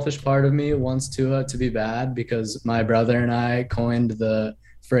small selfish part of me wants Tua to be bad because my brother and I coined the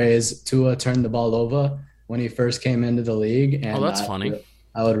phrase "Tua turned the ball over" when he first came into the league. And that's funny.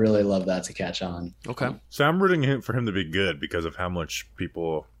 I would really love that to catch on. Okay. So I'm rooting for him to be good because of how much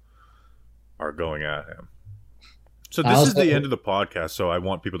people are going at him. So this is the end of the podcast, so I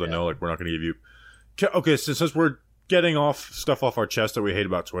want people to know, like, we're not going to give you... Okay, since we're getting stuff off our chest that we hate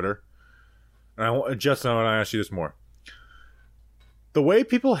about Twitter, and Justin, I want to ask you this more. The way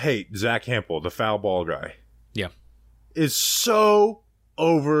people hate Zach Hampel, the foul ball guy, is so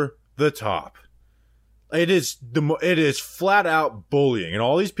over the top. It is flat out bullying, and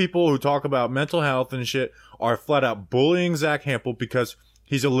all these people who talk about mental health and shit are flat out bullying Zach Hampel because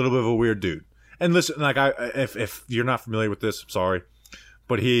he's a little bit of a weird dude. And listen, like, if you're not familiar with this, I'm sorry,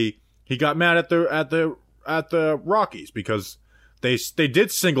 but he got mad at the Rockies because they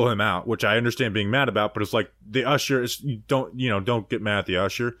did single him out, which I understand being mad about, but it's like the usher is don't get mad at the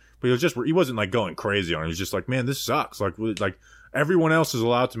usher. But he wasn't like going crazy on it. He was just like, man, this sucks. Like everyone else is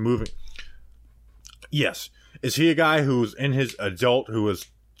allowed to move. Yes. Is he a guy who's in his adult who is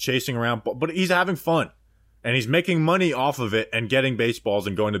chasing around, but he's having fun and he's making money off of it and getting baseballs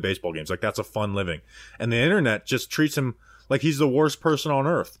and going to baseball games. Like that's a fun living. And the internet just treats him like he's the worst person on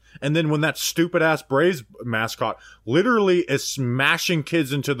earth. And then when that stupid ass Braves mascot literally is smashing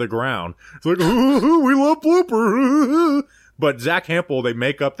kids into the ground, it's like, ooh, we love Blooper. But Zach Hampel, they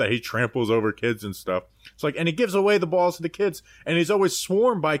make up that he tramples over kids and stuff. It's like, and he gives away the balls to the kids, and he's always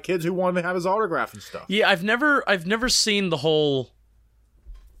swarmed by kids who want to have his autograph and stuff. Yeah, I've never seen the whole,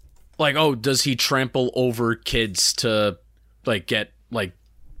 like, oh, does he trample over kids to get balls and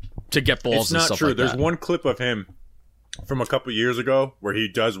stuff like that? It's not true. There's one clip of him from a couple years ago where he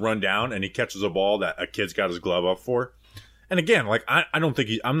does run down and he catches a ball that a kid's got his glove up for. And again, like I don't think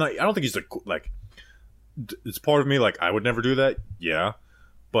he's it's part of me like I would never do that. Yeah.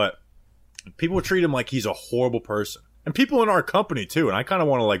 But people treat him like he's a horrible person. And people in our company too, and I kind of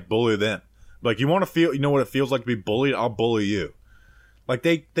want to like bully them. Like you want to feel, you know what it feels like to be bullied? I'll bully you. Like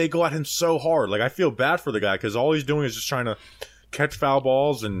they go at him so hard. Like I feel bad for the guy cuz all he's doing is just trying to catch foul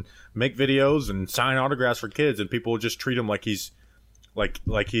balls and make videos and sign autographs for kids, and people just treat him like he's like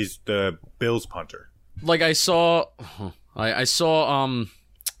he's the Bills punter. Like I saw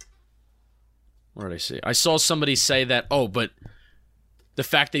where did I see? I saw somebody say that, oh, but the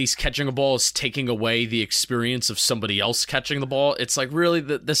fact that he's catching a ball is taking away the experience of somebody else catching the ball. It's like, really,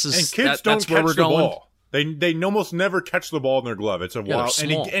 this is, and kids don't catch the ball. They almost never catch the ball in their glove. It's a wild,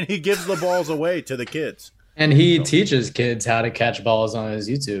 and he gives the balls away to the kids. And he teaches kids how to catch balls on his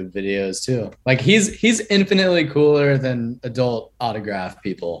YouTube videos too. Like he's infinitely cooler than adult autograph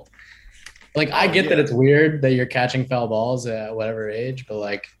people. Like I get that it's weird that you're catching foul balls at whatever age, but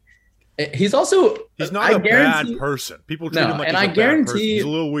like he's not a bad person. People treat him like he's a bad person. He's a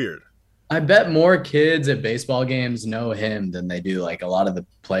little weird. I bet more kids at baseball games know him than they do like a lot of the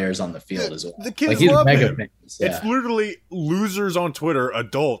players on the field as well. The kids love him. Famous, yeah. It's literally losers on Twitter,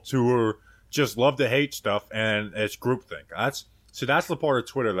 adults who are just love to hate stuff, and it's groupthink. That's the part of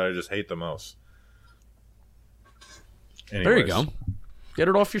Twitter that I just hate the most. Anyways. There you go. Get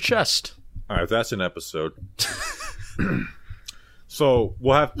it off your chest. All right, that's an episode. So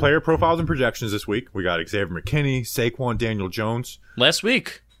we'll have player profiles and projections this week. We got Xavier McKinney, Saquon, Daniel Jones. Last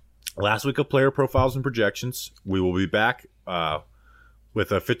week of player profiles and projections. We will be back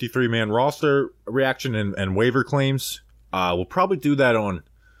with a 53-man roster reaction and waiver claims. We'll probably do that on.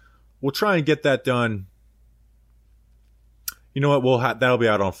 We'll try and get that done. You know what? That'll be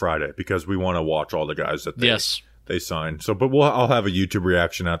out on Friday because we want to watch all the guys that they signed. So, but I'll have a YouTube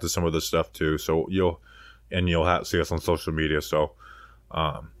reaction out to some of the stuff too. So you'll see us on social media. So,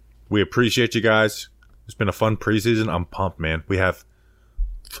 we appreciate you guys. It's been a fun preseason. I'm pumped, man. We have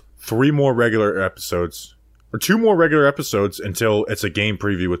 2 more regular episodes until it's a game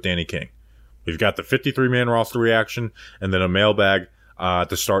preview with Danny King. We've got the 53-man roster reaction and then a mailbag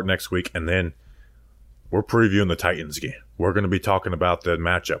to start next week, and then we're previewing the Titans game. We're going to be talking about the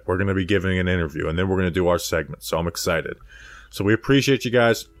matchup. We're going to be giving an interview, and then we're going to do our segment. So I'm excited. So we appreciate you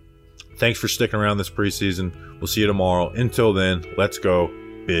guys. Thanks for sticking around this preseason. We'll see you tomorrow. Until then, let's go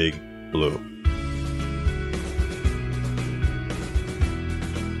Big Blue.